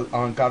vibe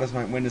on God is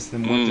my witness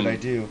than What Did I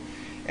Do.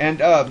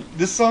 And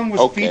this song was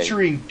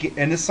featuring,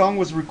 and this song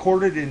was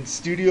recorded in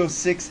Studio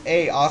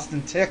 6A,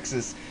 Austin,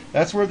 Texas.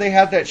 That's where they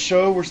had that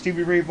show where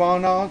Stevie Ray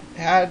Vaughan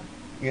had,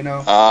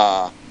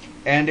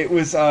 And it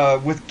was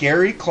with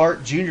Gary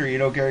Clark Jr. You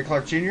know Gary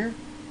Clark Jr.?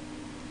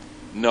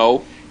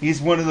 No.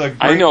 He's one of the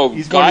I know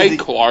Guy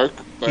Clark,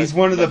 but he's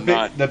one of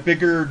the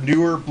bigger,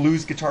 newer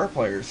blues guitar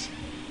players.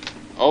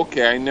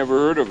 Okay, I never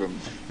heard of him.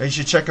 You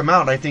should check him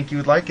out. I think you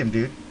would like him,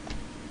 dude.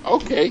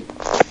 Okay.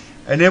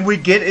 And then we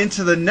get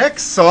into the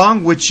next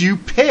song, which you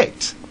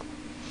picked.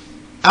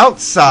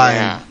 Outside.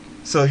 Yeah.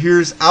 So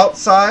here's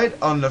Outside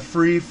on the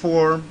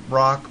Freeform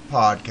Rock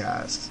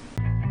Podcast.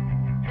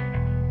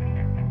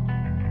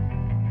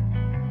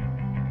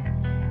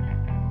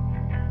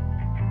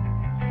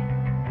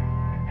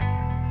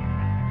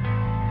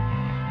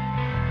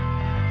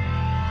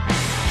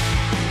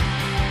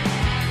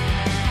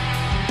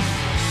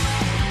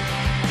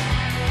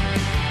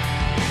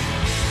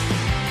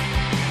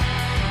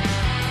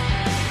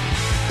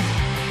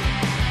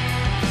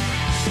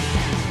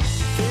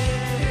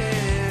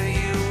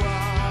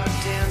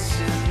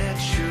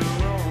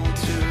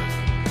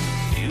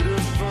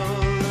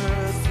 Beautiful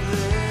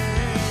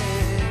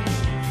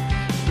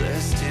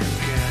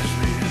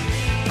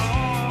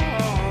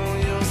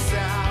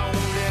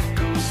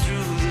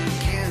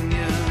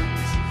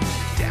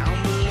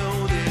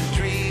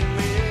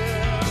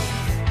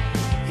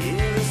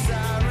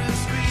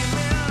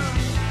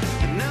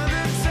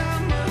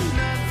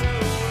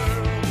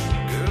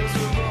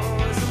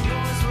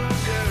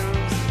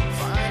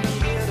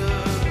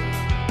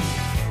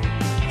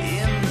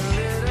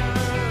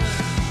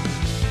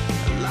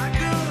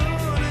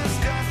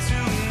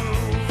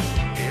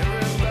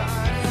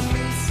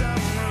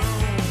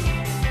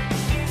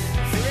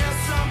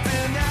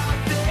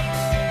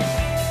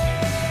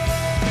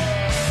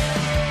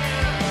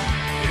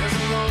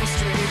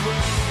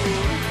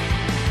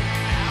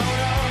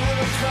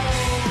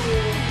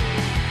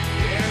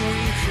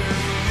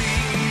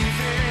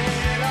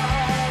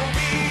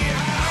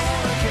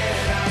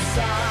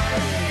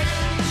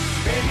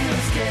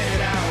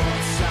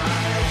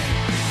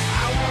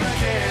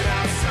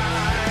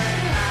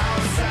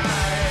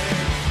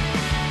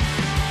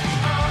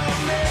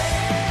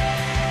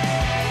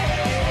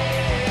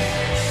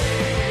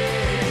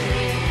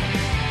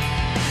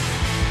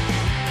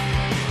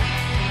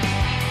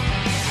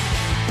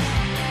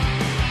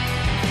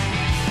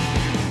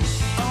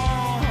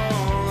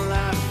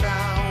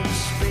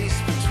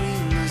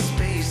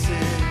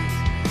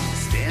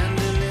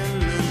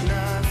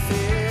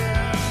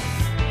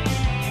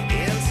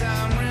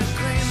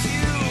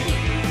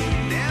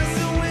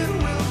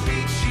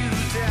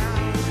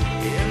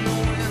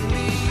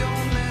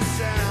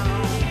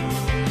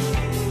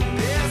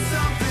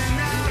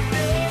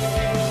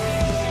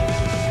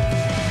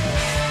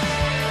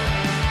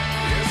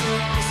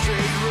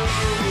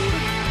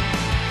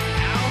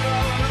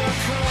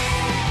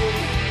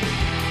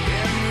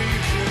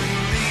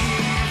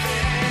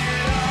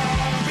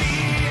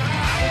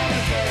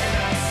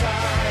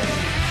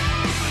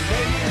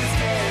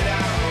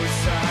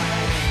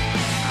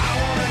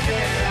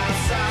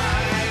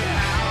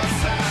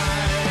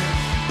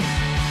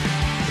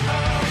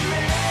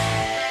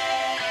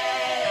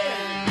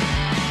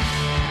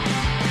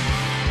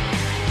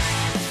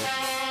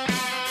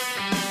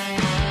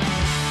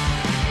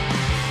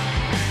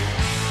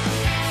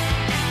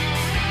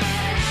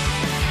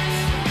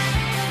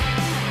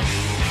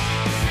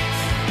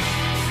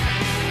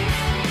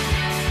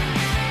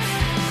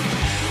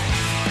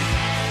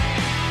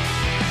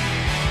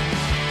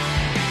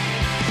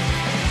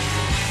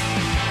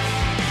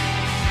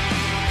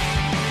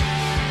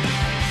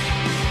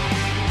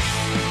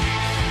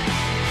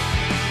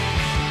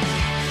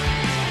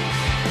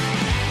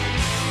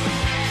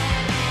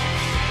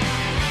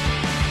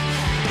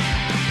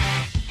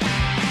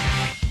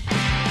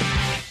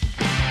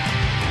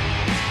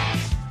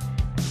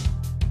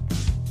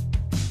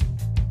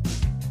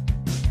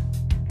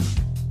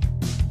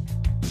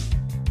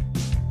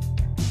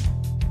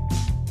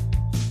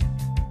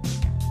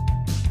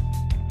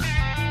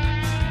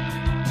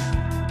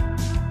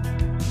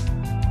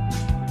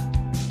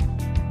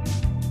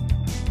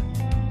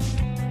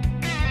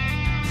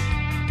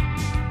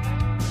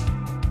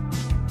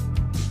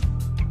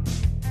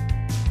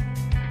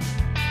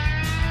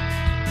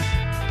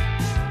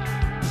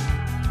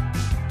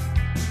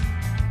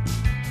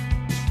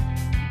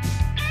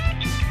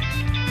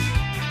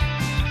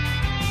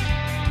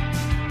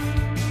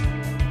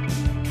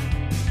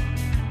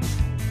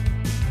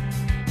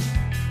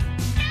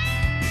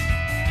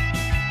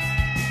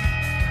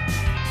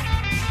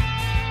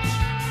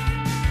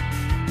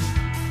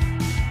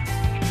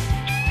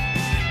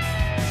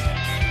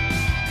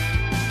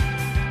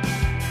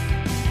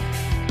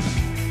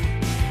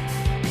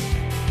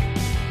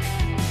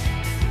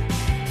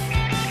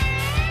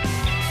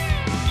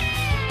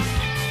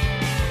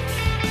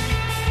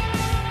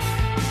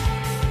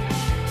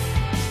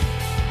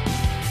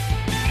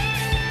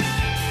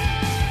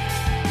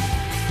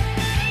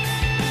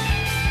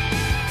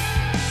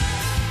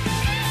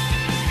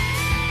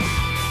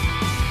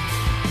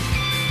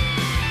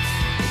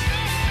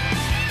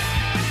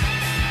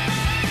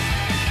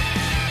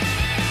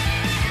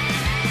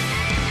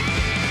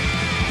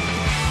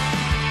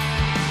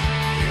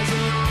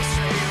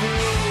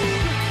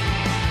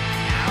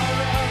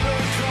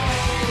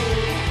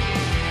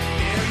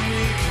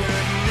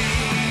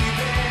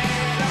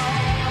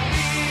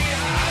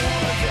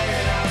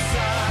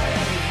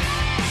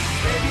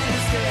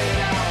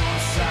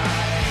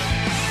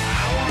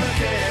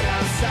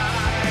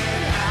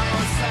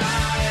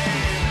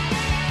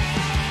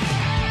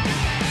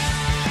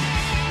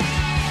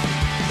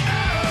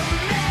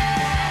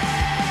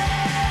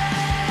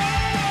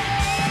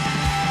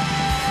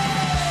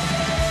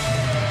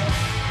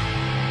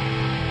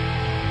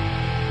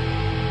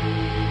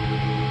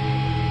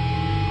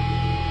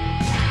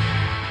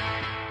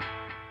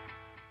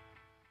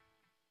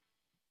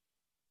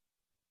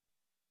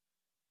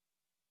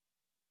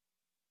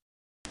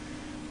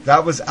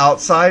That was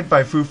Outside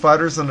by Foo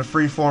Fighters on the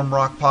Freeform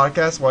Rock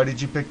Podcast. Why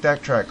did you pick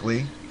that track,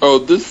 Lee? Oh,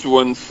 this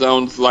one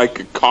sounds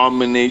like a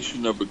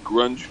combination of a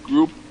grunge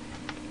group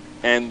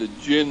and the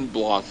Gin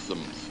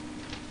Blossoms.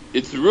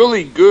 It's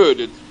really good.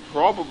 It's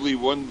probably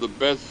one of the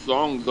best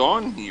songs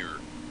on here.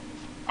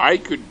 I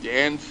could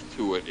dance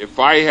to it. If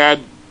I had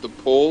the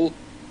poll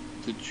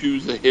to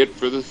choose a hit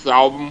for this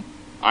album,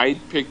 I'd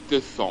pick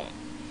this song.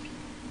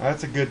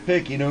 That's a good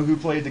pick. You know who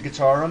played the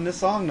guitar on this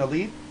song, the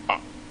lead?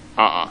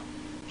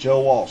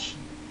 Joe Walsh.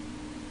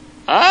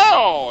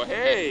 Oh,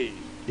 hey!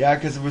 Yeah,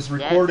 because it was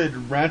recorded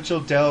in Rancho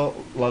de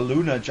la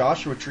Luna,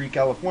 Joshua Tree,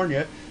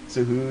 California.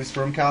 So who's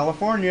from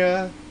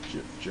California?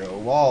 Joe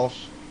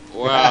Walsh.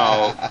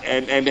 Wow.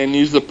 and then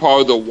he's a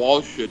part of the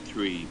Walsha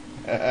Tree.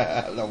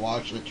 The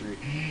Walsha Tree.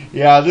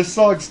 Yeah, this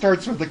song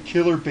starts with a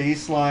killer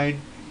bass line.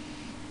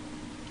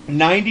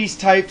 90s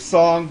type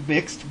song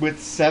mixed with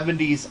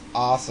 70s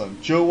awesome.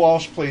 Joe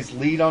Walsh plays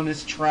lead on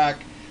this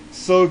track.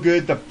 So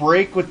good. The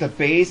break with the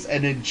bass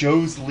and then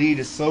Joe's lead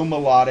is so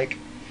melodic.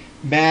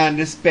 Man,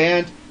 this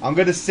band, I'm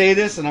going to say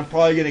this and I'm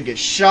probably going to get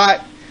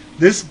shot.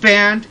 This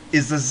band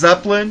is the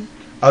Zeppelin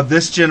of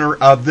this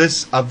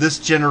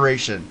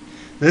generation.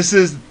 This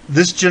is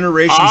this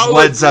generation's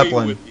Led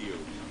Zeppelin. With you.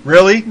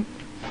 Really?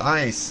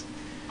 Nice.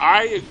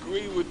 I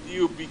agree with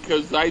you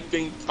because I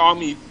think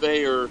Tommy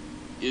Thayer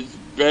is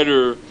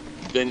better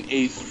than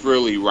Ace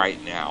Frehley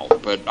right now,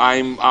 but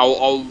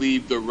I'll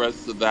leave the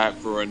rest of that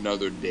for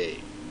another day.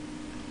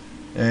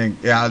 And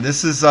yeah,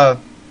 this is the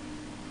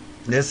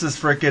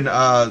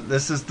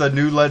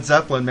new Led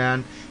Zeppelin,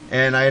 man.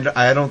 And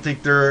I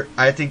think they're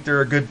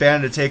a good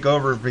band to take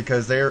over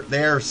because they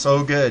are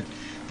so good.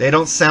 They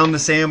don't sound the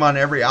same on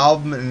every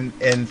album,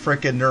 and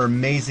frickin' they're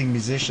amazing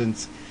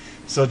musicians.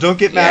 So don't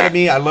get mad at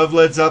me. I love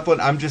Led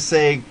Zeppelin. I'm just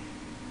saying,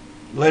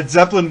 Led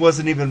Zeppelin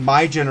wasn't even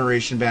my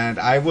generation band.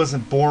 I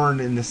wasn't born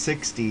in the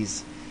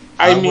 60s.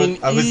 I was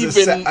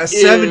a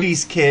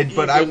 70s kid,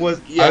 but I was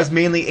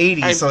mainly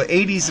 80s. So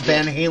 80s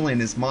Van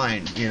Halen is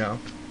mine, you know.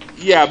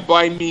 Yeah, but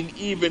I mean,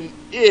 even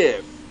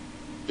if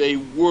they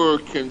were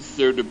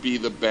considered to be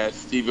the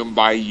best, even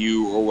by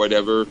you or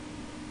whatever,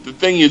 the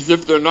thing is,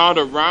 if they're not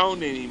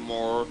around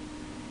anymore,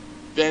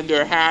 then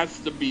there has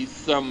to be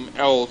some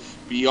else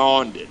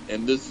beyond it,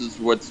 and this is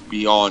what's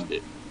beyond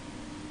it.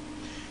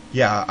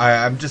 Yeah,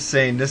 I'm just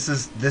saying this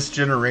is this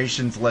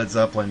generation's Led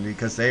Zeppelin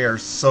because they are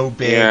so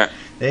big. Yeah.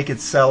 They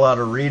could sell out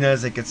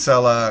arenas. They could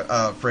sell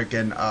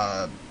freaking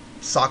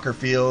soccer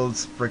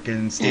fields,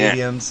 freaking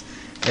stadiums.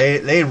 Yeah.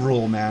 They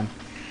rule, man.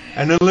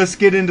 And then let's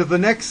get into the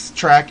next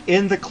track,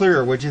 In the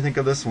Clear. What'd you think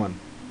of this one?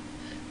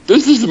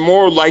 This is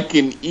more like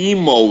an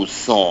emo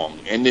song,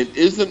 and it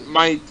isn't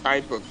my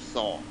type of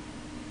song.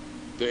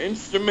 The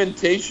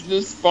instrumentation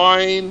is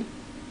fine.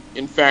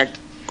 In fact,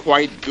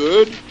 quite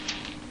good.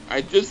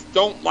 I just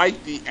don't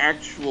like the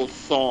actual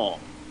song.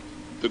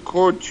 The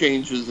chord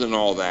changes and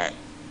all that.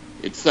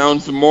 It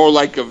sounds more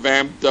like a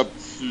vamped up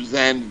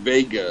Suzanne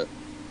Vega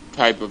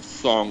type of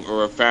song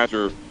or a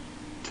faster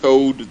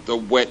Toad the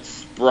Wet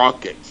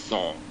Sprocket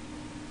song.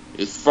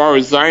 As far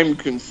as I'm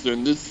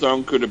concerned, this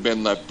song could have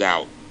been left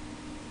out.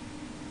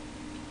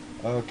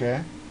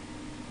 Okay.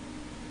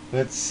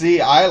 Let's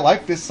see. I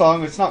like this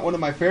song. It's not one of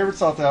my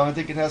favorites off the album. I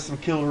think it has some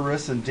killer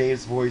riffs and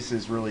Dave's voice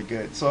is really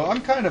good. So I'm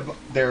kind of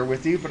there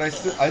with you, but I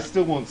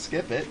still won't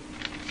skip it.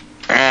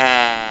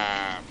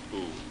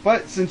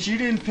 But since you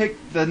didn't pick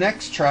the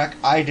next track,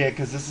 I did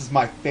because this is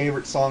my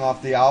favorite song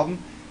off the album.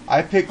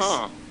 I picked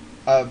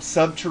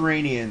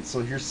Subterranean.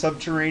 So here's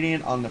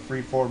Subterranean on the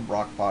Freeform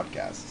Rock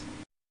Podcast.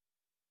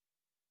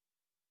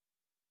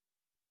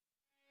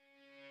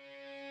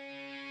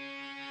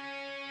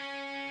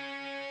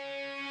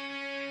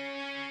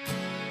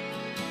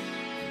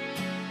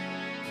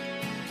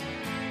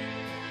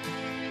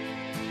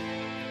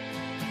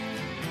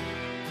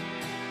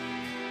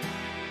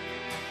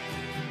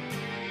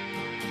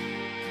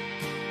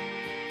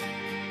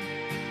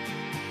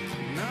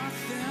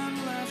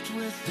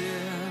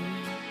 Within,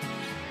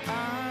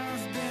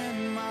 I've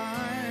been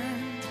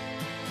mined,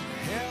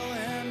 hell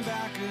and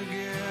back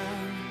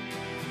again,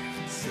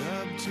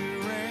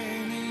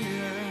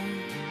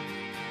 subterranean.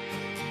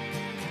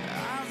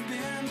 I've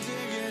been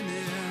digging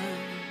in,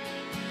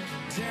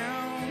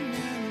 down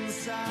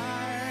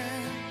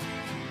inside.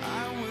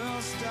 I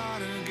will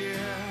start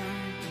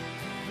again,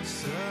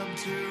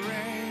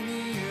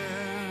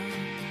 subterranean.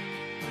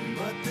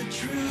 But the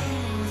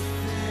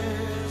truth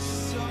is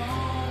so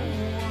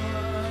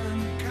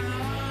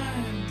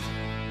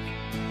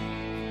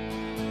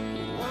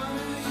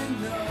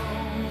the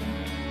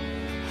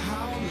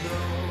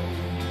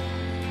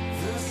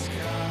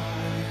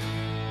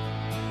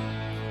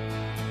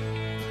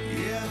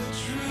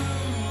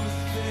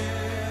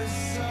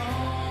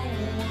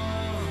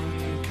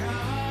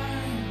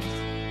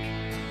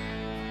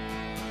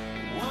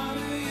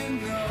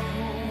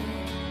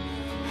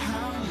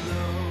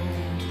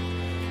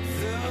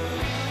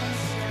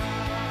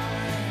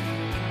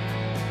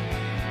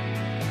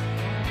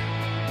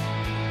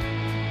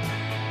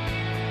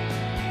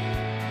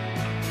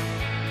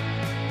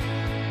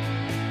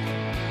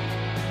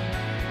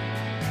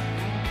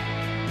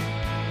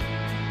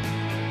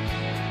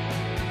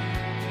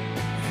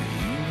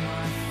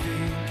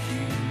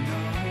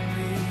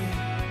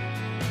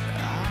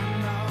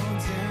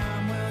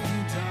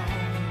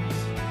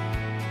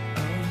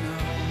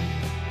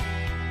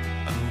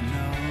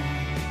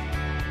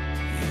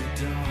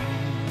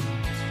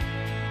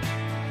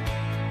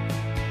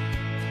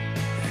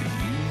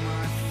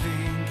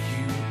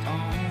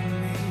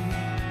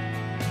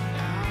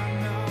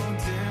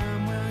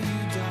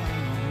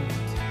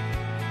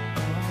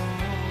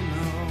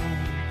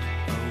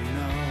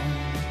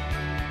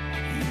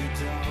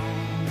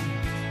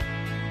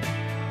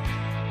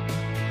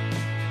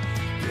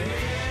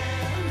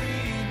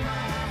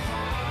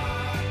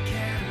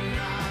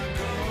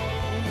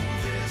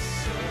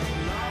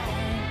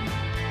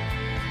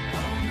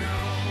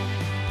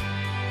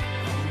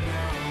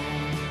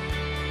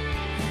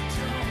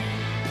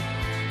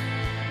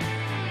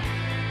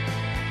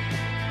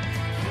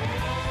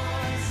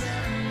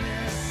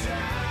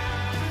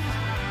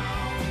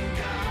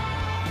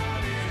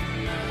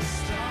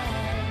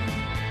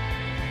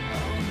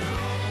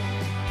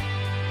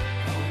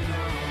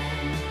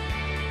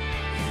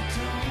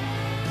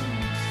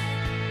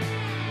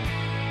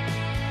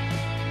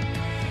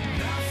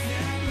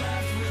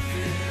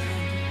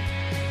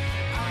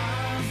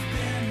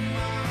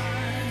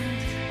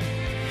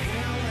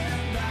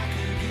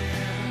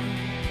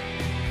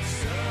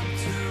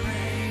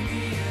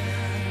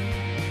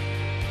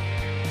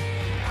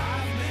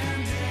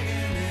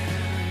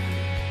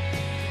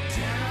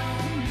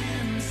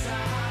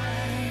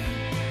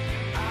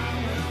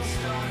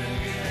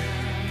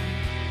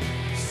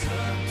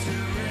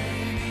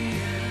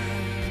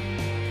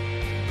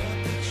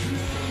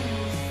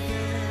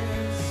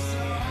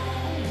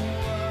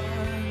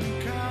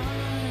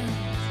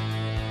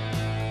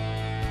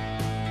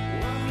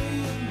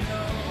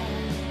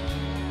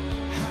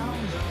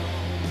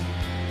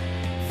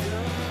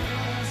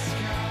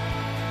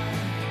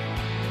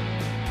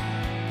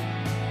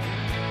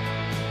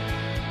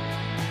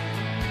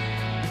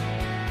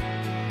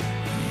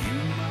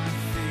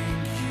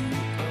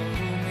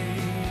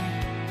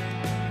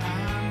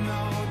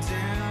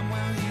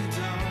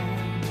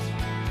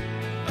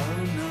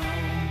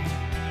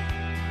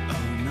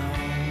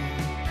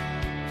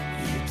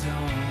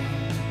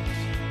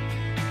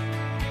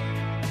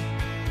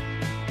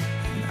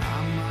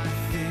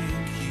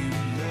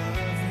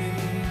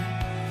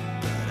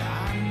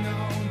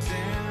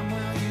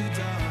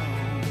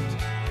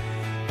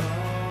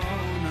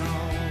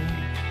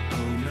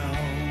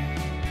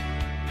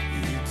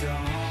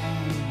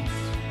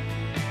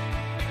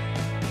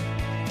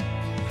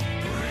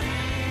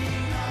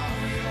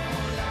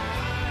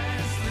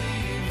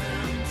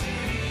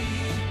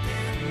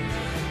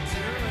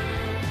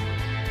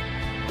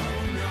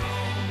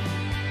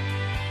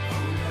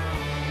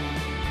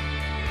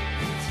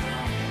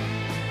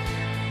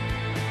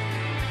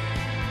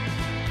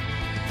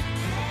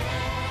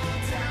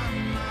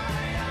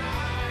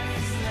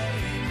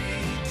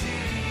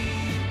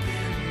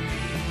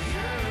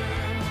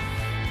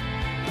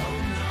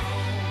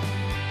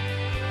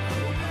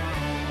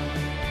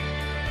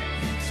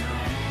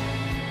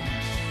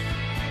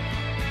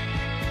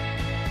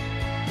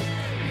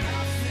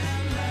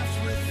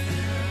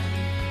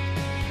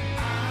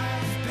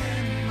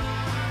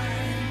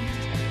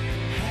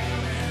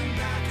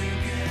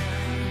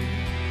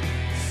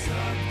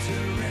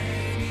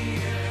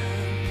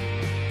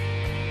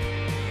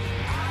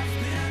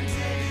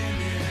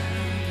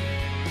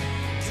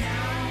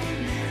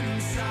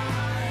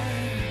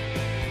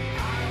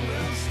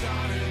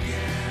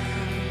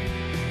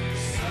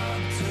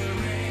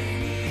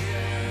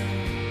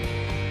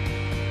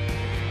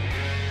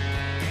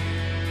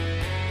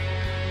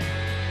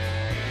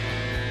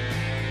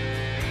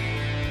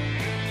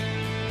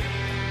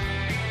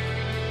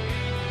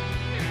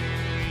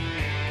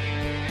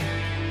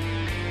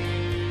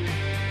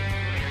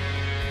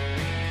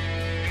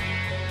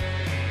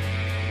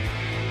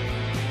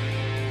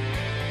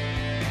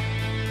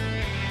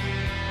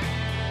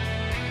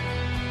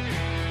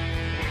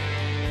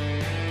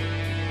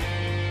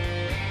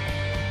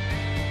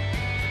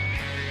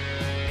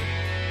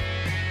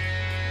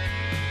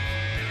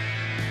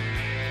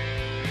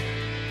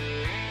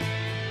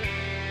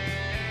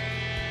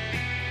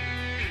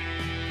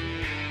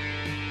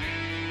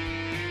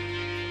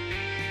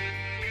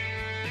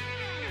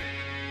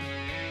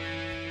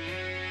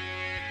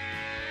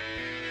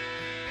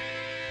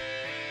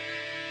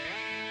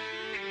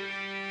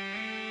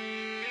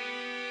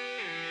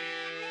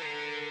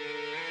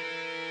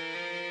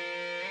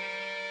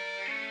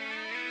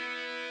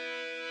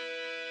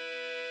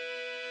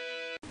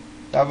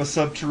That was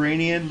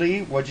Subterranean.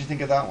 Lee, what'd you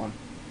think of that one?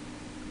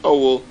 Oh,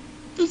 well,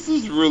 this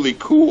is really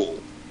cool.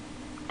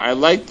 I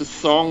like the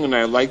song and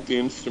I like the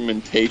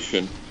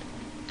instrumentation.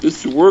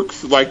 This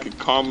works like a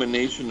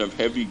combination of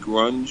heavy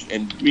grunge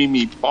and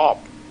dreamy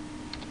pop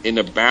in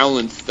a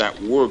balance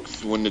that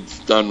works when it's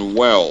done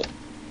well.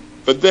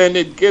 But then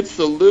it gets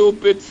a little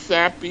bit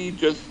sappy,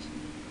 just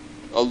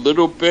a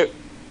little bit,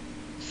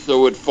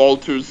 so it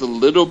falters a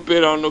little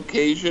bit on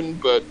occasion,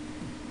 but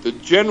the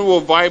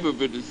general vibe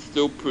of it is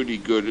still pretty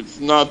good. It's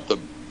not the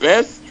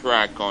best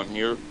track on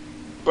here,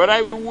 but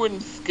I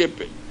wouldn't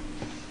skip it.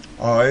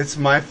 Oh, it's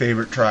my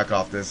favorite track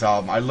off this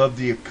album. I love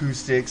the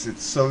acoustics.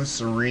 It's so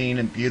serene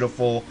and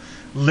beautiful.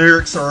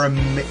 Lyrics are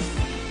amazing.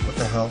 What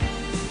the hell?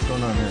 What's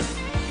going on here?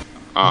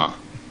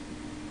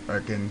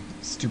 Fucking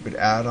stupid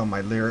ad on my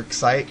lyric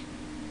site.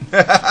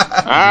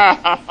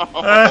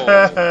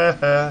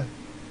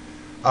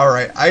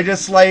 Alright, I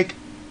just like...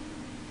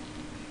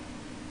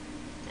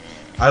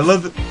 I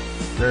love the...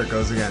 There it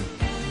goes again.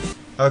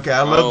 Okay,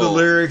 I love the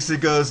lyrics.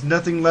 It goes,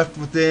 nothing left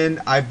within,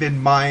 I've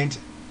been mined.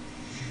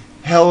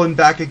 Hell and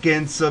back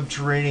again,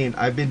 subterranean.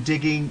 I've been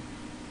digging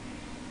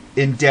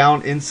in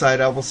down inside,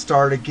 I will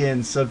start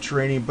again,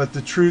 subterranean. But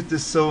the truth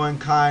is so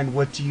unkind,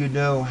 what do you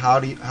know?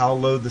 How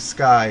low the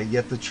sky?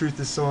 Yet the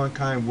truth is so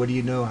unkind, what do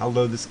you know? How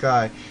low the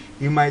sky?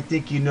 You might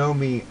think you know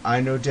me,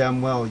 I know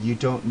damn well you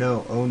don't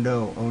know. Oh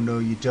no,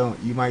 you don't.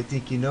 You might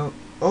think you know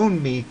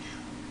own me,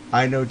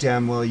 I know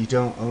damn well you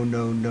don't. Oh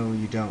no,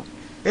 you don't.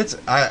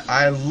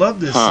 I love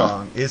this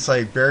song. It's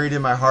like buried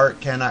in my heart,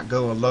 cannot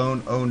go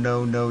alone. Oh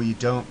no, you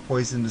don't.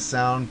 Poison the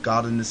sound,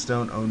 God in the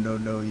stone. Oh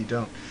no, you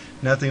don't.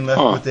 Nothing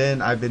left within.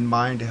 I've been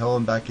mined to hell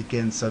and back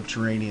again,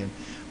 subterranean.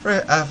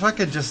 If I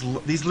could just,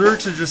 these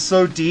lyrics are just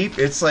so deep.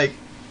 It's like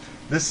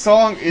this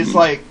song is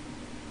like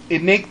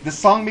the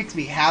song makes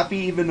me happy,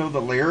 even though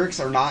the lyrics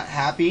are not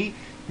happy.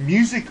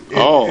 Music,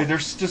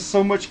 there's just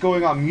so much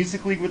going on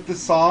musically with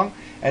this song,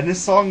 and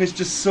this song is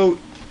just so.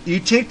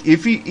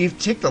 If you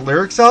take the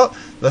lyrics out,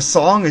 the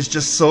song is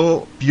just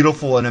so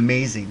beautiful and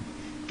amazing.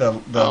 The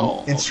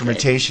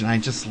instrumentation, I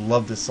just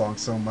love this song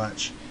so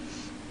much.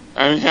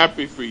 I'm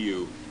happy for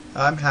you.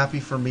 I'm happy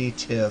for me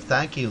too.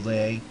 Thank you,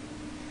 Lee.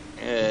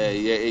 Yeah,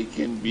 it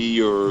can be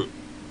your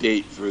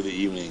date for the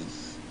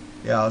evenings.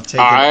 Yeah, I'll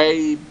take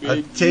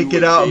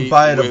it out and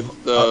buy it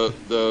with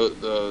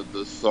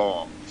the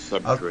song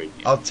Subterranean.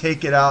 I'll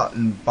take it out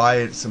and buy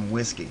it some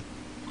whiskey.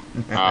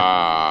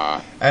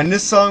 And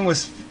this song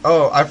was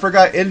I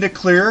forgot. In the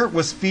Clear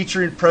was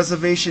featuring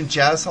Preservation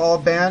Jazz Hall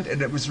Band,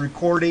 and it was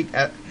recorded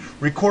at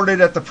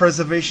the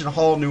Preservation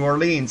Hall, New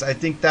Orleans. I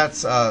think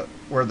that's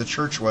where the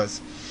church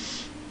was.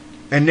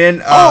 And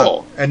then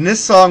and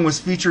this song was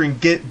featuring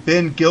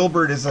Ben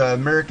Gilbert, as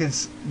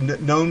Americans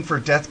known for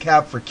Death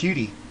Cab for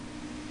Cutie.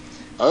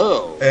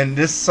 And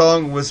this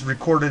song was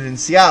recorded in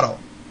Seattle.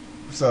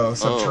 So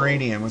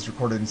Subterranean was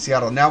recorded in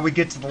Seattle. Now we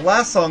get to the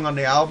last song on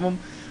the album,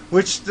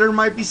 which there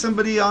might be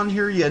somebody on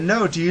here you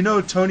know. Do you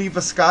know Tony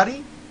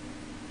Visconti?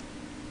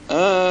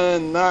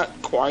 Not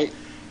quite.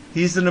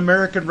 He's an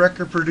American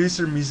record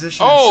producer,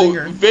 musician, and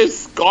singer.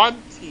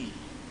 Visconti.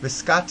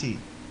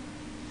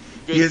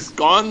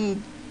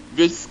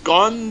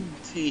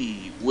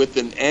 Visconti with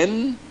an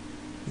N.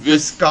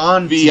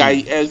 Visconti.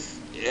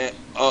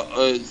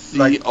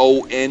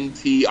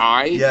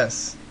 Visconti.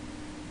 Yes.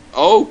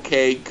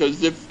 Okay,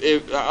 because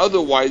if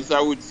otherwise I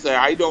would say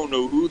I don't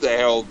know who the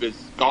hell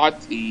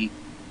Visconti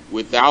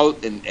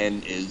without an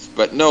N is,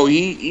 but no,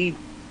 he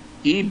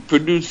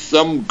produced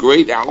some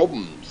great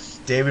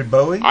albums. David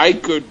Bowie? I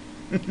could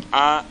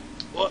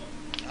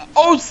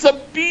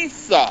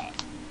Sabisa.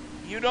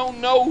 You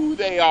don't know who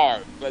they are,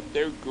 but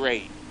they're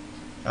great.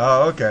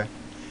 Oh, okay.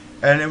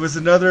 And it was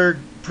another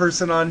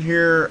person on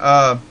here,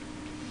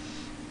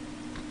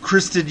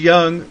 Kristen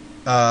Young.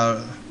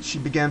 She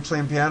began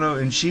playing piano,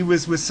 and she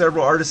was with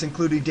several artists,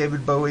 including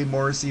David Bowie,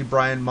 Morrissey,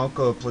 Brian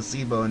Molko,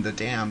 Placebo, and The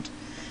Damned.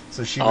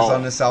 So she was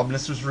on this album.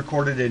 This was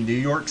recorded in New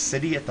York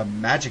City at the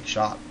Magic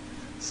Shop.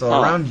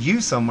 So around you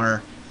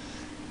somewhere.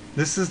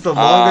 This is the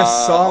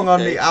longest song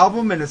on the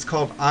album, and it's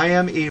called I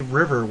Am a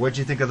River. What'd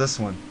you think of this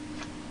one?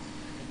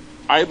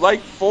 I like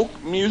folk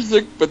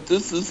music, but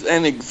this is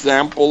an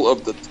example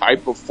of the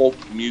type of folk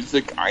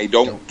music I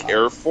don't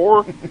care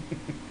for.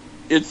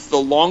 It's the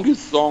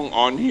longest song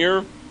on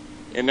here,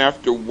 and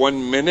after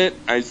 1 minute,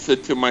 I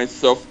said to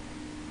myself,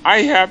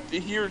 I have to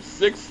hear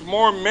 6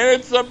 more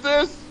minutes of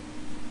this?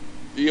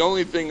 The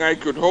only thing I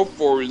could hope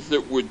for is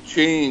it would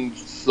change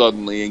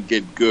suddenly and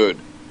get good.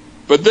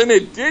 But then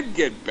it did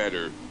get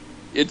better.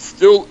 It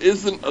still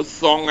isn't a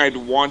song I'd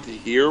want to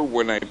hear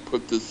when I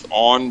put this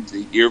on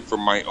to hear for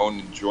my own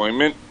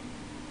enjoyment.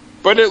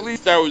 But at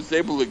least I was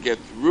able to get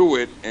through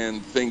it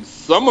and think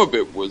some of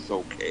it was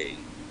okay.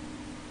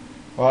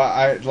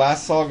 Well,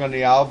 last song on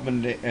the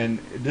album, and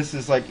this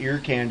is like ear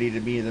candy to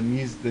me.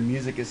 The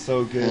music is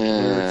so good, the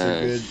lyrics are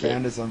good,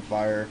 band is on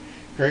fire.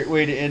 Great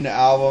way to end the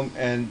album,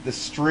 and the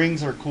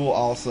strings are cool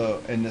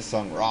also, and this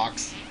song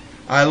rocks.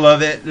 I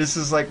love it. This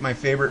is like my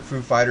favorite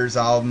Foo Fighters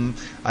album.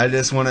 I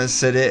just want to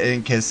sit it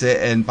and kiss it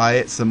and buy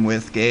it some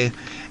whiskey.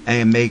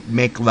 and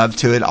make love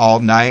to it all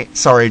night.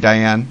 Sorry,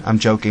 Diane. I'm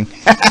joking.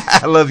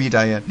 I love you,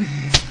 Diane.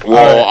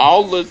 Well,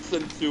 I'll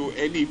listen to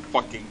any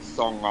fucking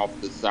song off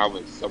this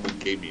album if someone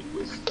gave me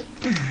wisdom.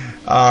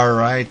 All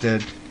right,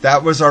 then.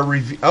 That was our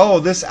review. Oh,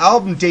 this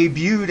album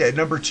debuted at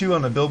number 2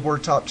 on the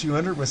Billboard Top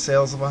 200 with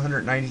sales of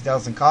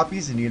 190,000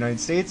 copies in the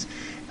United States.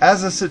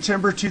 As of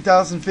September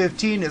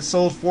 2015, it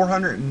sold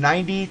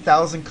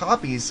 490,000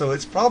 copies, so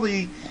it's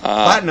probably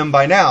platinum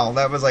by now.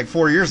 That was like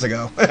 4 years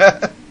ago.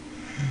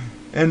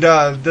 And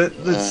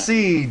let's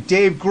see,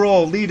 Dave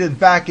Grohl, lead and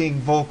backing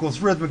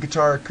vocals, rhythm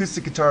guitar,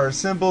 acoustic guitar,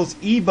 cymbals,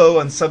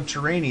 EBow, and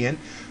Subterranean.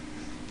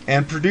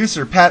 And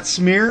producer, Pat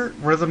Smear,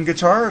 rhythm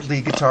guitar,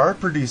 lead guitar,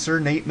 producer,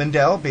 Nate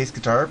Mendel, bass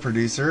guitar,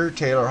 producer,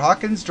 Taylor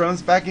Hawkins,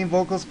 drums, backing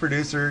vocals,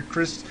 producer,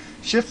 Chris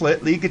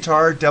Shiflett, lead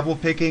guitar, double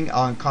picking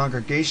on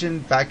Congregation,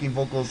 backing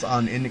vocals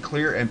on In the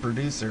Clear, and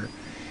producer.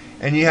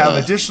 And you have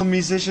additional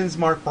musicians,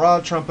 Mark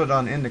Broad, trumpet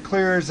on In the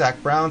Clear,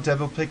 Zach Brown,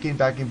 double picking,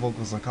 backing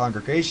vocals on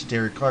Congregation,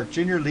 Terry Clark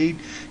Jr., lead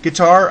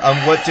guitar on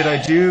What Did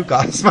I Do,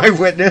 God Is My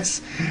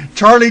Witness,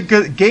 Charlie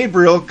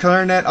Gabriel,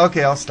 clarinet.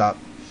 Okay, I'll stop.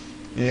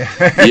 Yeah,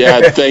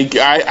 thank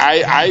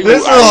you.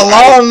 This is a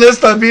long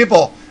list of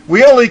people.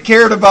 We only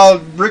cared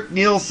about Rick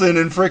Nielsen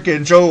and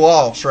frickin' Joe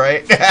Walsh,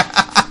 right?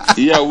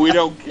 Yeah, we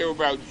don't care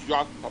about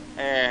Jacques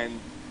Pepin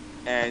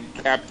and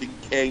Captain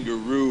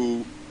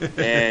Kangaroo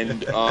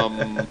and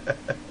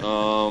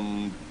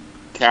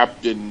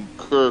Captain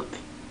Kirk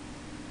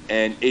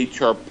and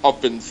H.R.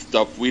 Puffin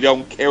stuff. We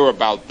don't care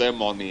about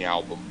them on the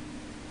album.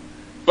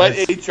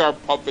 But H.R.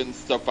 Puffin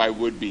stuff I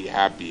would be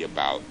happy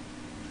about.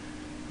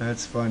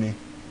 That's funny.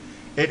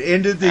 It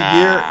ended the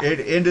year. It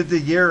ended the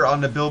year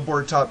on the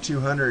Billboard Top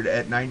 200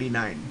 at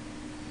 99.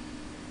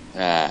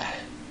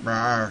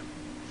 Rawr.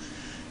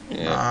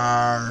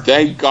 Yeah.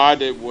 Thank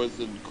God it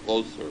wasn't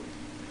closer.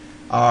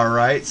 All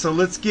right, so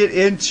let's get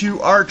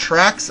into our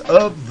tracks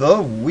of the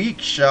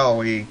week, shall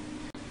we?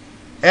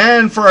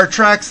 And for our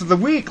tracks of the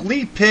week,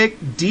 Lee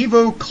picked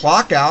Devo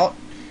Clockout,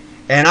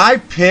 and I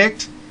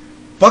picked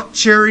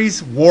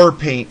Buckcherry's War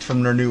Paint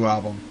from their new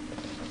album.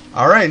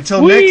 All right,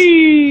 until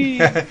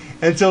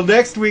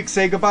next week,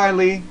 say goodbye,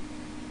 Lee.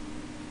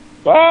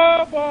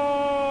 Bye-bye.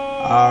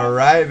 All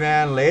right,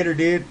 man. Later,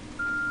 dude.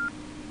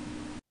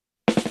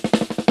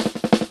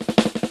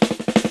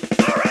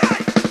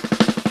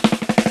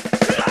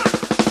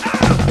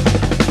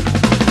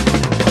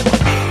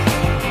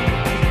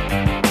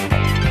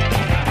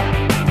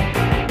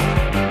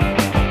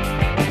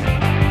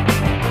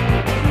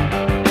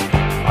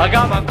 I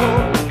got my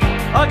coat,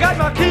 I got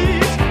my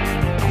keys,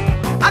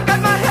 I got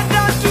my head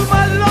down to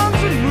my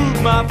lungs and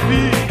move my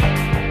feet.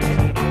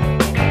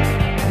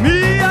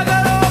 Me, I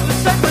got all the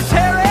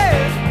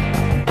secretaries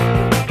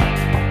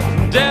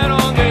down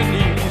on their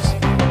knees.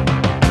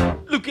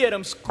 Look at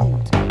them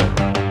scoot.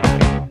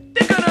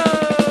 They're gonna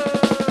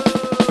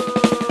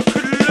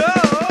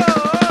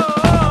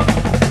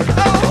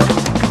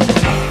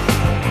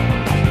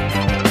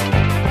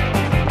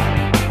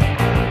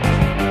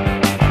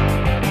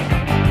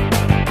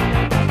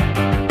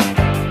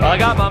I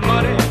got my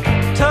money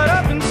tied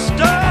up and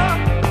stuff.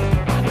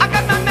 I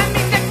got my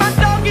mammy neck, my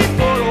doggy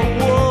for a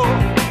war.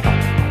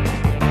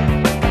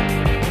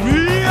 Me,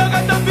 I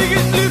got the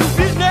biggest little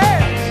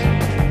business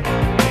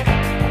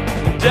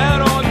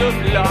down on the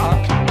block.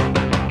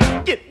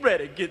 Get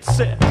ready, get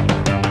set.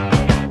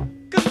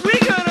 'Cause we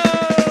gonna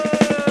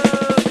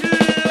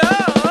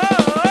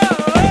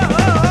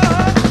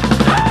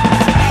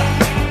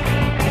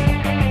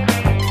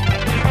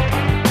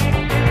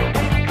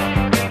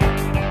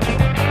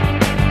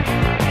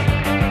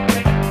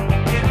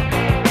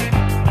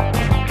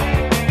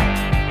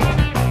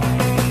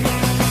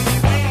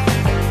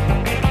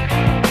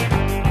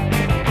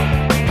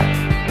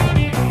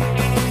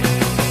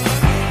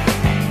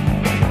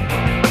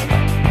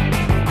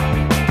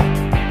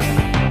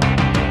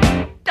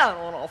down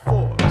on all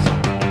fours.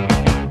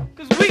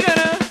 'Cause we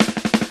gonna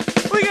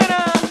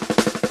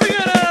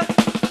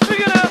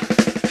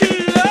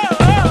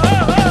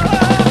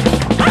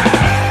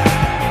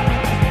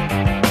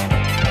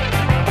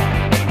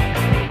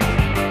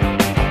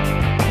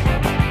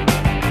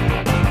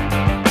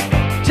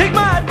take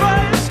my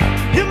advice,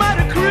 you might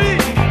agree.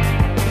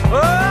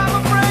 Oh, I'm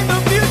afraid the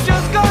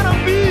future's gonna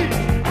be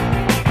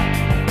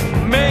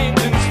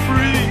maintenance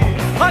free.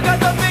 I got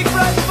the big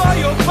price for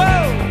your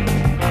phone.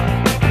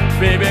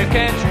 Baby,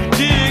 can't you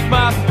dig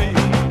my feet?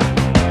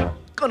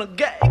 Gonna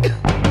gag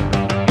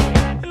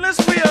unless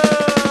we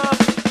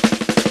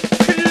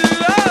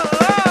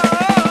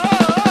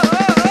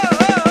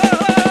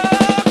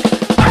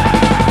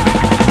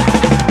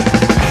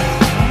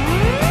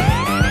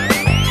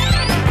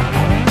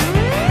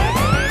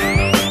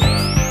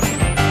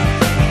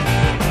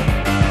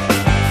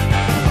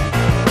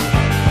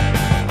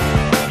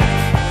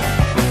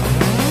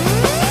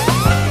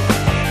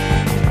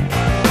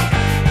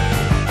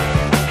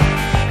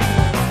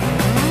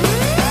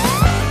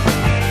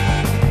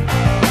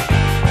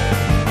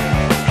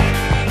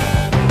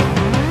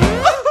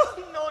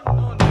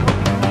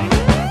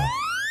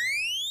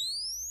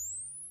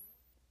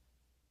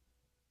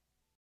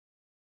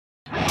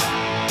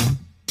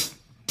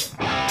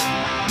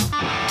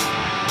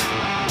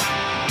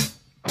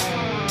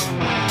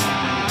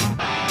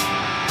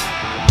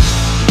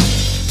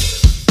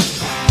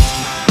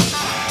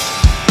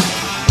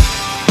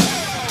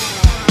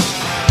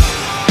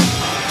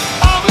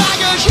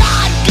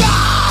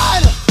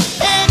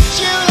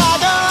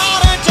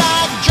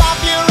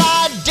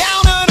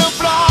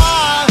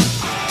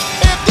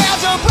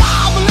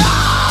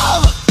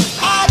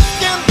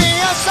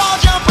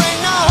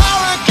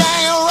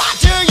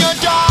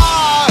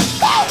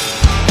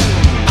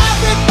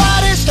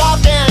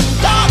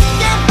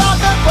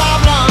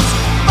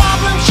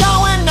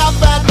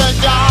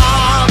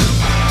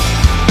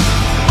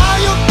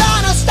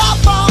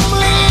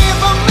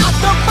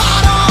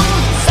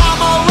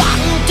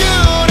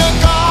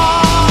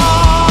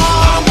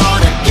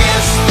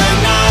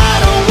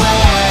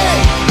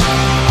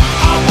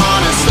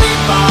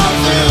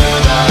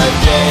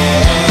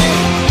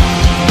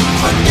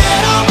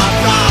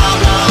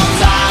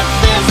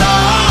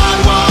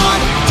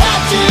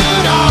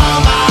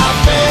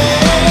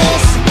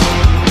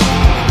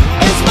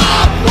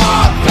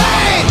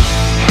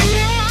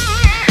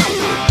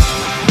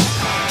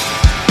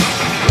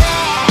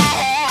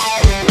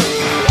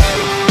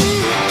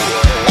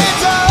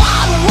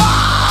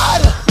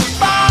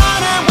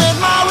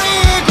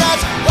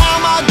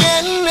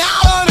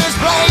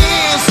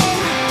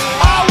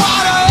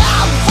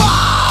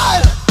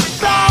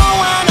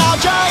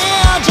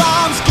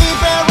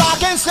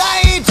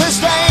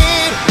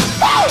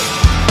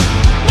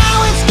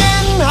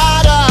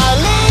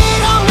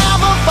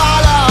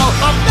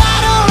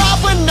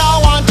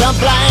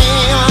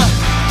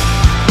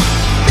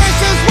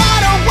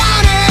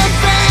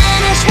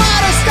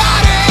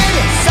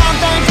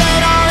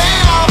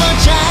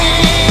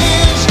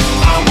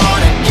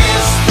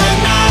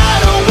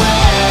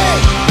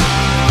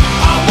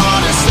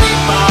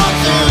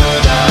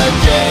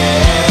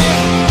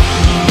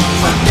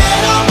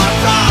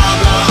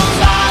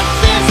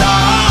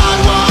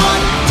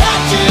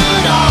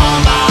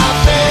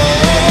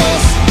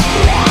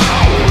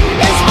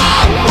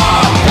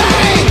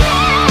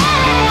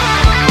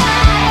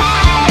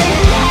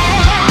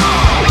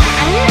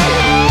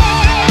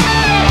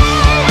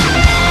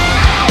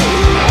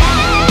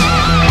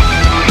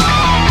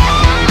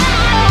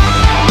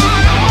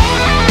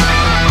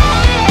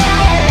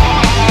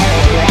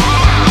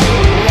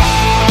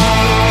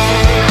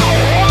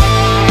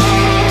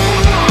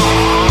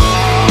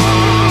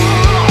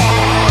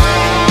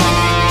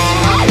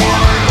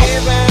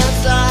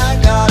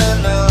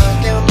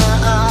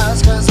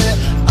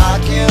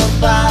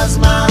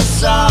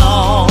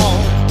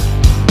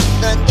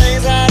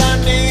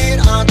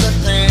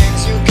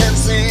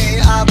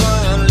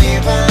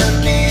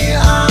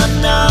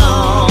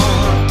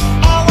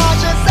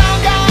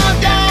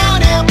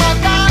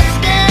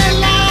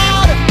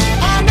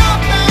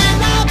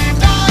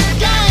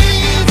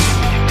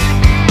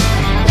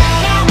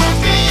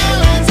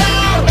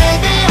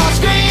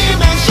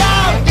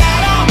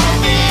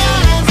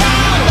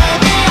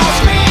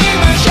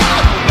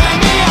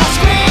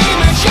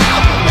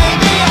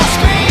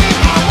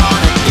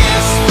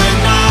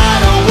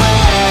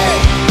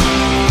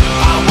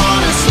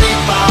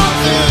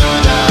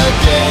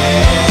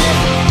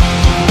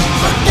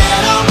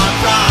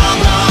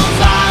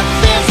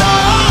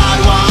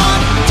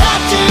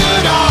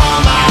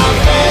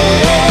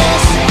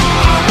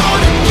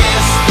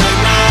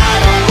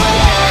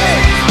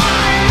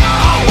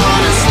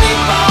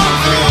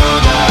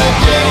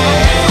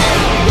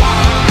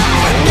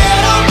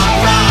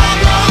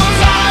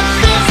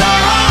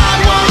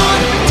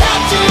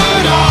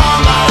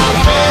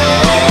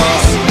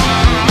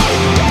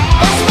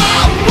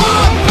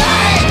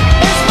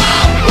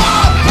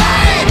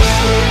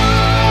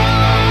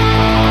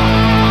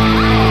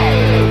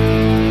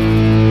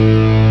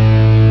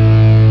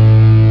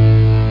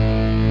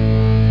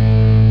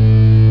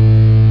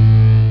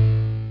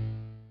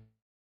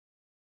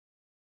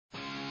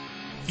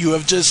You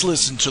have just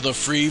listened to the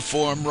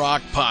Freeform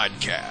Rock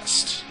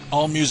Podcast.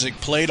 All music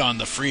played on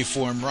the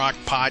Freeform Rock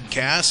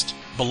Podcast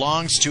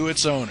belongs to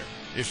its owner.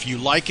 If you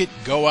like it,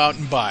 go out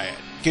and buy it.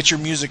 Get your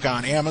music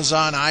on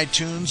Amazon,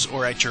 iTunes,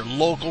 or at your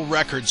local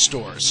record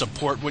store.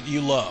 Support what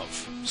you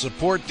love.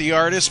 Support the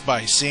artist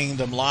by seeing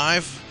them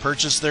live.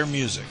 Purchase their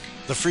music.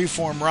 The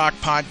Freeform Rock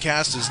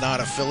Podcast is not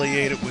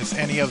affiliated with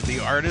any of the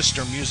artists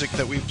or music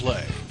that we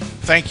play.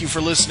 Thank you for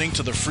listening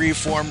to the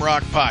Freeform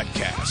Rock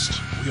Podcast.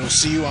 We'll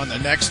see you on the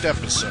next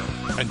episode.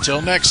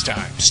 Until next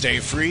time, stay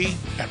free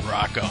and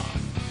rock on.